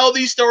can tell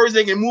these stories.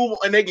 They can move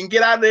and they can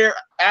get out of there,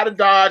 out of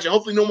Dodge, and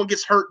hopefully no one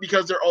gets hurt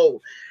because they're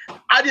old.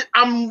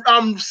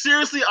 I'm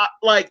seriously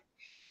like.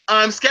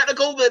 I'm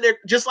skeptical that they're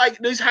just like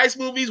these heist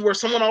movies where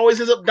someone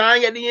always ends up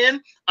dying at the end.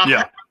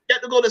 I'm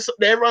skeptical that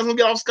everyone's gonna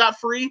get off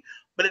scot-free,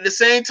 but at the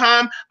same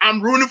time,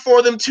 I'm rooting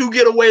for them to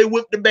get away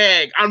with the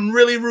bag. I'm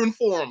really rooting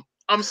for them.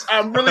 I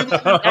really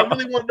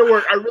want it to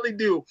work. I really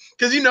do,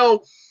 because you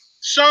know,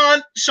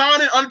 Shawn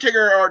and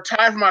Undertaker are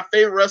tied for my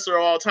favorite wrestler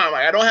of all time.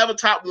 Like, I don't have a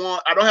top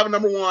one. I don't have a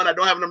number one. I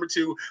don't have a number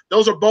two.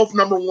 Those are both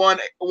number one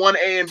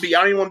A and B.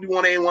 I don't even want to do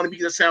 1A and 1B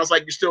because it sounds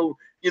like you're still,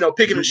 you know,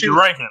 picking and choosing.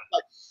 Right.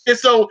 And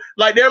so,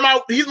 like, they're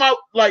my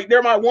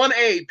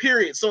 1A,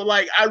 period. So,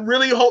 like, I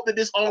really hope that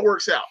this all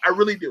works out. I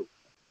really do.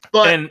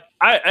 But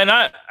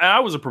I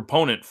was a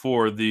proponent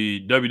for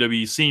the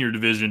WWE senior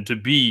division to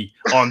be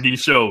on these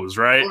shows,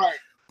 right? Right.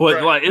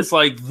 But like, it's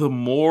like the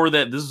more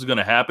that this is going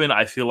to happen,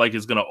 I feel like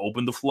it's going to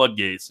open the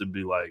floodgates and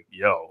be like,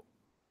 yo,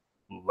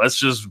 let's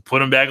just put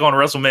them back on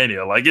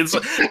WrestleMania. Like it's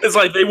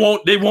like they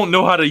won't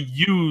know how to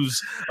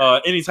use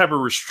any type of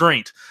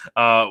restraint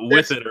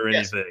with it or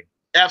anything.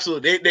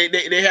 Absolutely.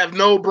 They have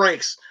no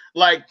breaks.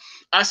 Like,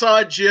 I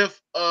saw a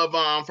GIF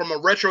of from a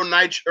retro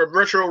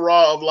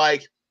Raw of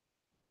like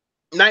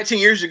 19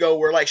 years ago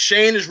where like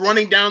Shane is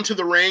running down to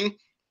the ring,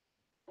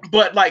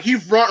 but like he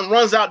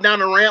runs out down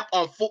the ramp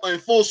in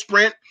full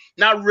sprint,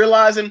 not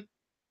realizing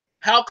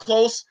how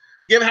close,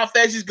 given how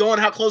fast he's going,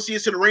 how close he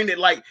is to the ring, that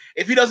like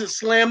if he doesn't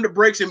slam the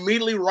brakes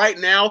immediately right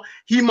now,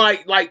 he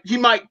might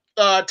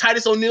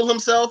Titus O'Neil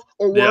himself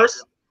or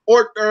worse.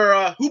 Or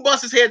who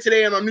bust his head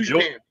today on New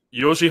Japan?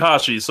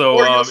 Yoshihashi. So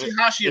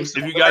Yoshihashi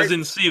if you guys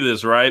didn't see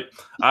this, right,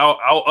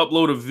 I'll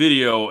upload a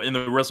video in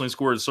the Wrestling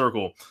Squared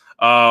Circle.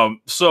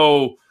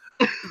 So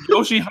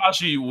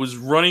Yoshihashi was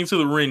running to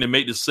the ring to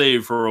make the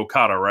save for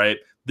Okada, right?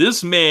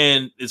 This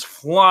man is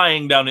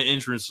flying down the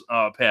entrance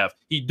path.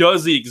 He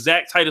does the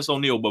exact Titus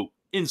O'Neil, but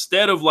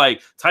instead of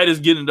like Titus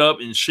getting it up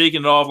and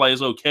shaking it off like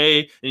it's okay,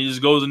 and he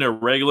just goes in there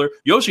regular,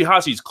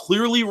 Yoshihashi's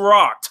clearly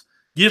rocked.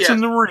 Gets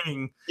in the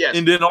ring,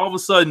 and then all of a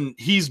sudden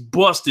he's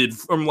busted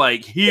from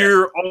like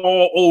here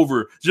all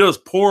over,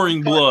 just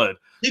pouring blood.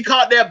 He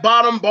caught that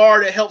bottom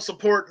bar that helped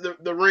support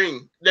the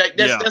ring.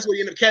 That's what he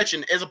ended up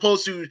catching, as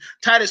opposed to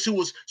Titus, who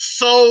was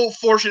so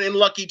fortunate and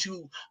lucky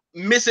to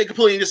miss it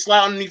completely and just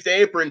slide underneath the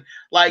apron.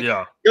 Like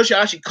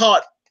Yoshihashi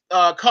caught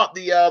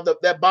the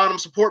that bottom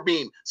support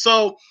beam.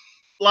 So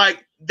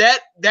like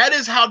that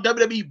is how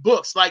WWE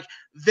books. Like,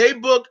 they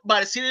book by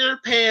the seat of their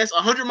pants,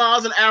 100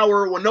 miles an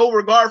hour with no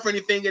regard for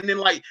anything, and then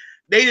like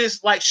they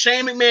just like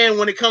Shane McMahon,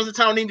 when it comes to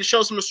time needing to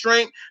show some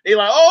restraint, they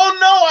like, oh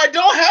no, I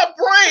don't have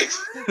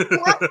brakes.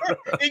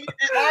 and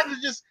arms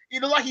is just, you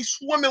know, like he's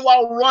swimming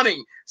while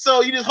running.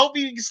 So you just hope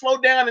he can slow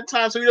down in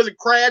time so he doesn't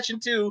crash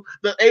into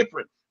the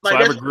apron. Like, so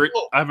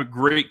I have a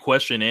great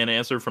question and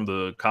answer from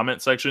the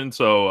comment section.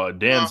 So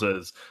Dan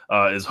says,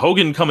 is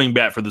Hogan coming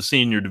back for the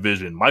senior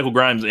division? Michael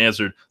Grimes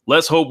answered,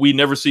 let's hope we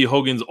never see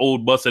Hogan's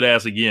old busted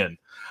ass again.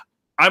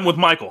 I'm with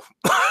Michael.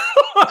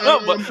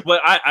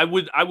 but I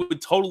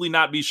would totally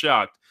not be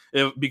shocked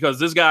because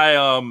this guy,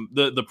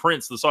 the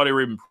Prince, the Saudi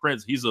Arabian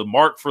Prince, he's a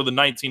mark for the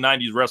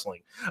 1990s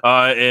wrestling.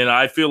 And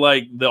I feel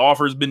like the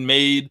offer has been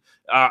made.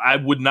 I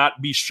would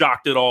not be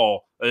shocked at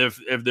all if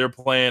they're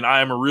playing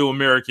I Am a Real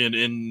American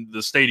in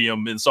the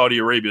stadium in Saudi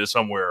Arabia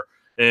somewhere,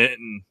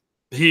 and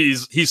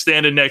he's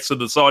standing next to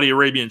the Saudi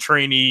Arabian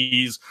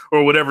trainees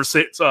or whatever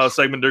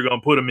segment they're going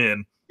to put him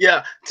in.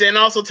 Yeah, and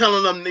also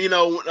telling them, you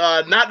know,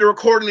 not to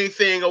record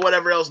anything or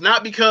whatever else.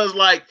 Not because,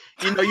 like,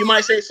 you know, you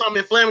might say something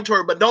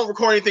inflammatory, but don't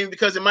record anything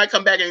because it might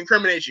come back and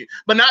incriminate you.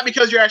 But not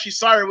because you're actually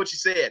sorry what you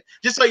said,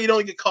 just so you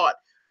don't get caught.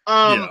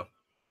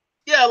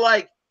 Yeah,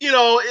 like, you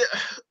know,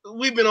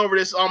 we've been over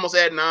this almost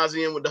ad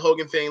nauseum with the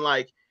Hogan thing.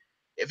 Like,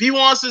 if he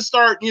wants to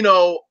start, you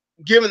know,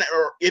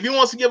 or if he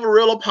wants to give a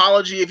real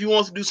apology, if he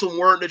wants to do some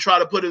work to try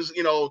to put his,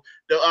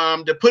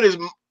 to put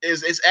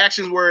his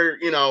actions where,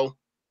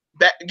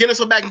 get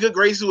himself back in good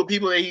graces with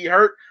people that he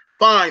hurt,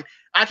 fine,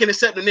 I can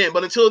accept it then.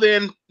 But until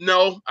then,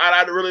 no,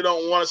 I really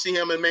don't want to see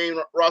him in main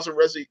roster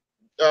wrestling,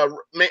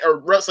 or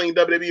wrestling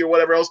WWE or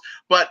whatever else.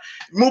 But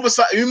move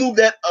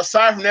that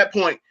aside from that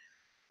point.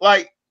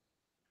 Like,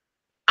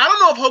 I don't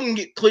know if Hogan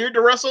get cleared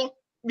to wrestle,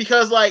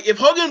 because like if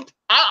Hogan,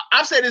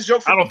 I've said this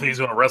joke. I don't think he's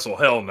gonna wrestle.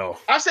 Hell no.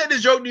 I've said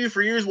this joke to you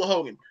for years with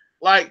Hogan.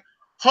 Like,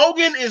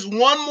 Hogan is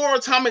one more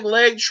atomic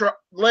leg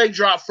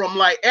drop from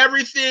like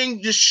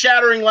everything just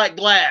shattering like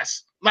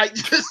glass. Like,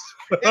 just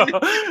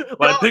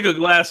like pick a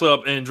glass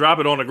up and drop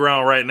it on the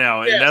ground right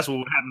now, yes. And that's what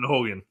happened to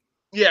Hogan.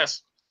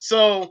 Yes.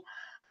 So,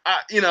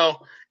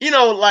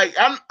 like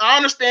I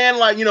understand,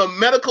 like,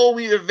 medical,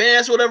 we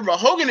advance, whatever. But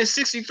Hogan is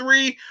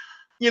 63.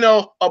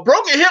 A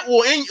broken hip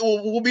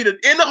will be the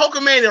end of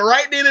Hulkamania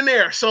right then and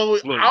there. So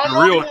look, I don't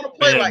know if you want to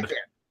play like that.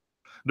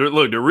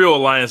 The real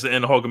alliance to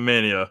end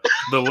Hulkamania,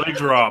 the leg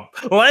drop,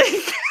 like.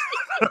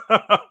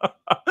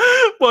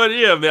 But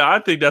yeah, man, I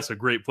think that's a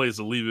great place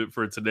to leave it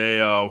for today.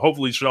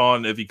 Hopefully,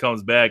 Shawn, if he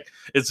comes back,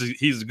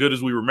 he's as good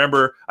as we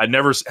remember. I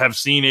never have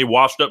seen a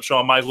washed up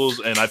Shawn Michaels,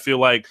 and I feel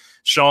like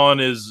Shawn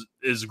is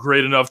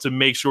great enough to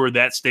make sure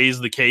that stays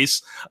the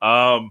case.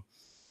 And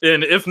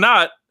if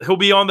not, he'll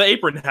be on the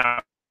apron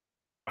half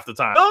the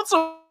time.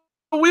 So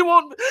we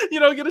won't,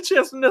 get a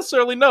chance to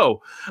necessarily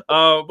know.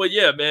 But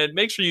yeah, man,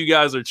 make sure you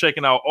guys are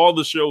checking out all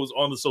the shows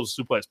on the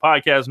Social Suplex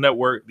Podcast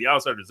Network, The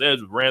Outsider's Edge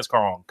with Rance,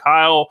 Carl, and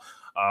Kyle,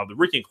 the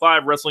Ricky and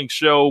Clive Wrestling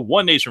Show,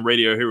 One Nation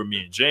Radio here with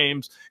me and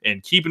James,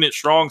 and Keeping It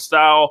Strong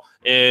Style,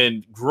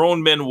 and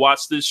Grown Men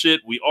Watch This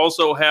Shit. We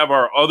also have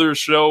our other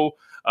show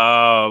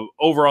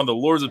over on the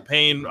Lords of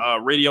Pain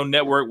radio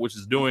network, which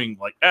is doing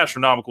like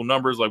astronomical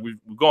numbers. Like we've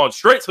gone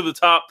straight to the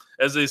top,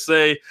 as they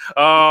say,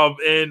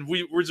 and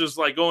we're just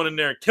like going in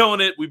there and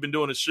killing it. We've been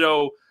doing a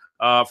show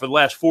for the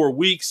last 4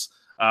 weeks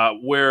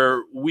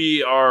where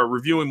we are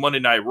reviewing Monday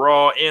Night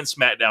Raw and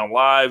SmackDown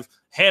Live,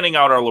 handing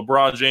out our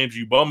LeBron James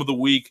You Bum of the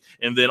Week,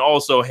 and then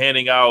also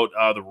handing out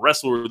the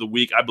Wrestler of the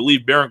Week. I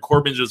believe Baron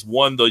Corbin just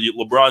won the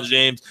LeBron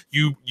James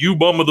You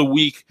Bum of the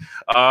Week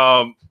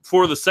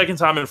for the second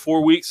time in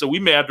 4 weeks. So we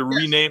may have to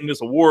rename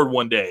this award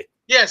one day.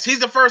 Yes, he's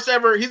the first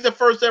ever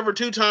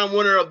 2-time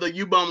winner of the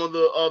You Bum of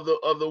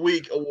the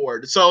Week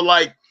award. So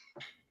like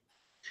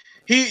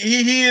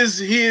he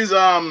is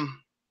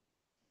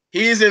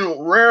in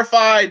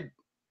rarefied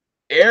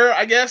air,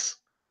 I guess.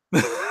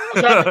 I'm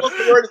trying to look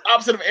the word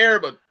opposite of air,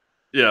 but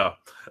yeah.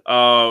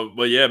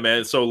 But yeah,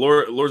 man. So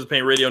Lords of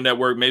Pain Radio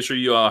Network, make sure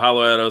you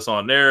holler at us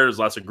on there. There's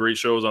lots of great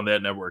shows on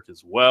that network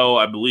as well.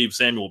 I believe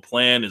Samuel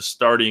Plan is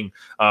starting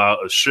a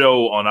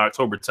show on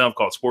October 10th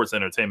called Sports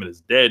Entertainment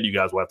is Dead. You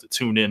guys will have to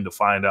tune in to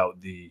find out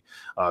the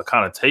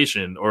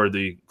connotation or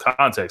the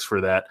context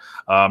for that.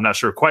 I'm not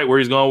sure quite where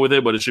he's going with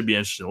it, but it should be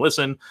interesting to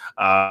listen.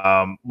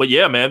 But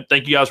yeah, man,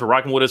 thank you guys for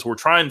rocking with us. We're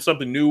trying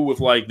something new with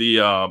like the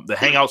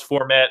Hangouts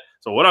format.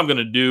 So what I'm going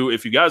to do,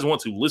 if you guys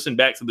want to listen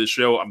back to this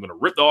show, I'm going to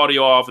rip the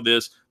audio off of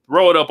this,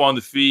 throw it up on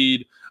the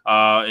feed,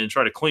 and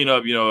try to clean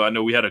up. I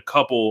know we had a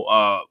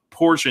couple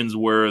portions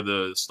where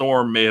the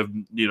storm may have,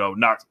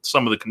 knocked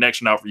some of the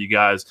connection out for you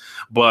guys,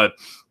 but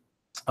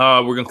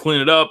we're going to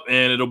clean it up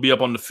and it'll be up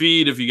on the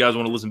feed. If you guys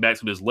want to listen back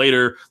to this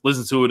later,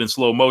 listen to it in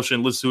slow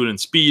motion, listen to it in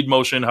speed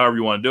motion, however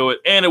you want to do it.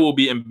 And it will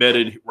be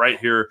embedded right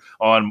here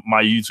on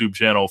my YouTube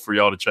channel for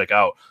y'all to check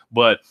out.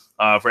 But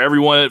for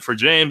everyone, for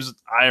James,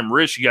 I am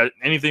Rich. You got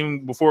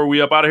anything before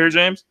we up out of here,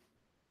 James?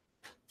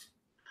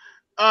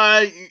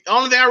 Only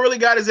thing I really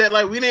got is that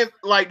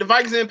the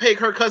Vikings didn't pay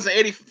Kirk Cousins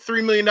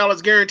 $83 million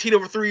guaranteed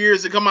over 3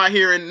 years to come out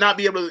here and not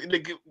be able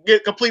to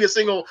complete a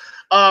single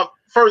I'm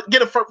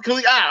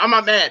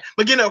not mad,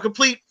 but get a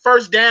complete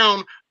first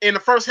down in the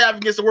first half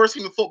against the worst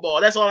team in football.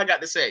 That's all I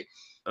got to say.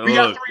 We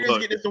got 3 years to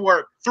get this to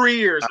work. 3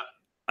 years.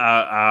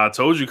 I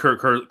told you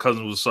Kirk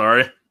Cousins was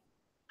sorry.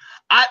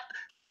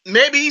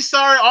 Maybe he's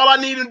sorry. All I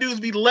need him to do is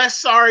be less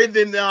sorry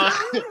than oh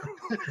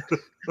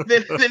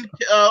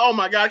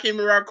my God, I can't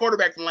remember our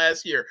quarterback from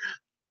last year.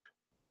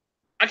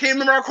 That's how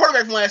bad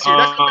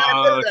a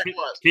quarterback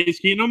was. Case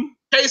Keenum?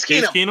 Case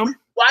Keenum.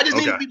 Well, I just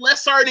need to be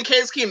less sorry than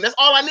Case Keenum. That's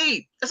all I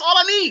need.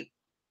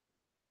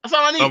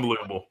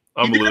 Unbelievable.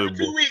 He did it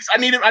for 2 weeks. I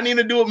need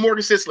to do it more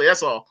consistently.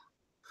 That's all.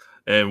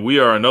 And we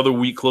are another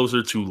week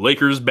closer to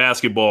Lakers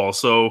basketball.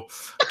 So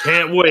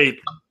can't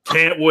wait.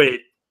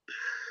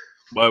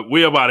 But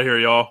we up out of here,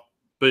 y'all.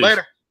 Peace.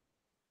 Later.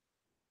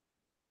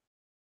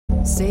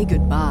 Say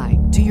goodbye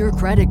to your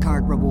credit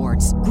card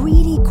rewards.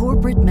 Greedy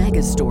corporate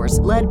mega stores,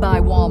 led by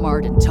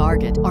Walmart and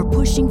Target, are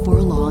pushing for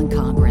a law in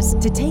Congress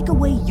to take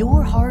away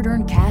your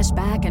hard-earned cash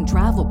back and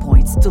travel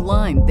points to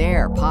line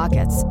their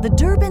pockets. The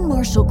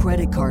Durbin-Marshall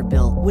credit card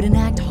bill would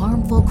enact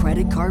harmful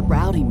credit card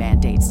routing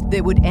mandates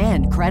that would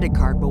end credit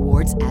card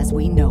rewards as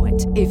we know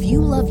it. If you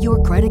love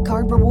your credit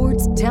card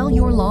rewards, tell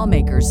your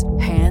lawmakers,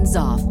 hands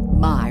off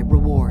my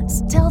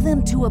rewards. Tell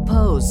them to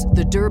oppose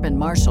the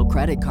Durbin-Marshall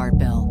credit card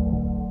bill.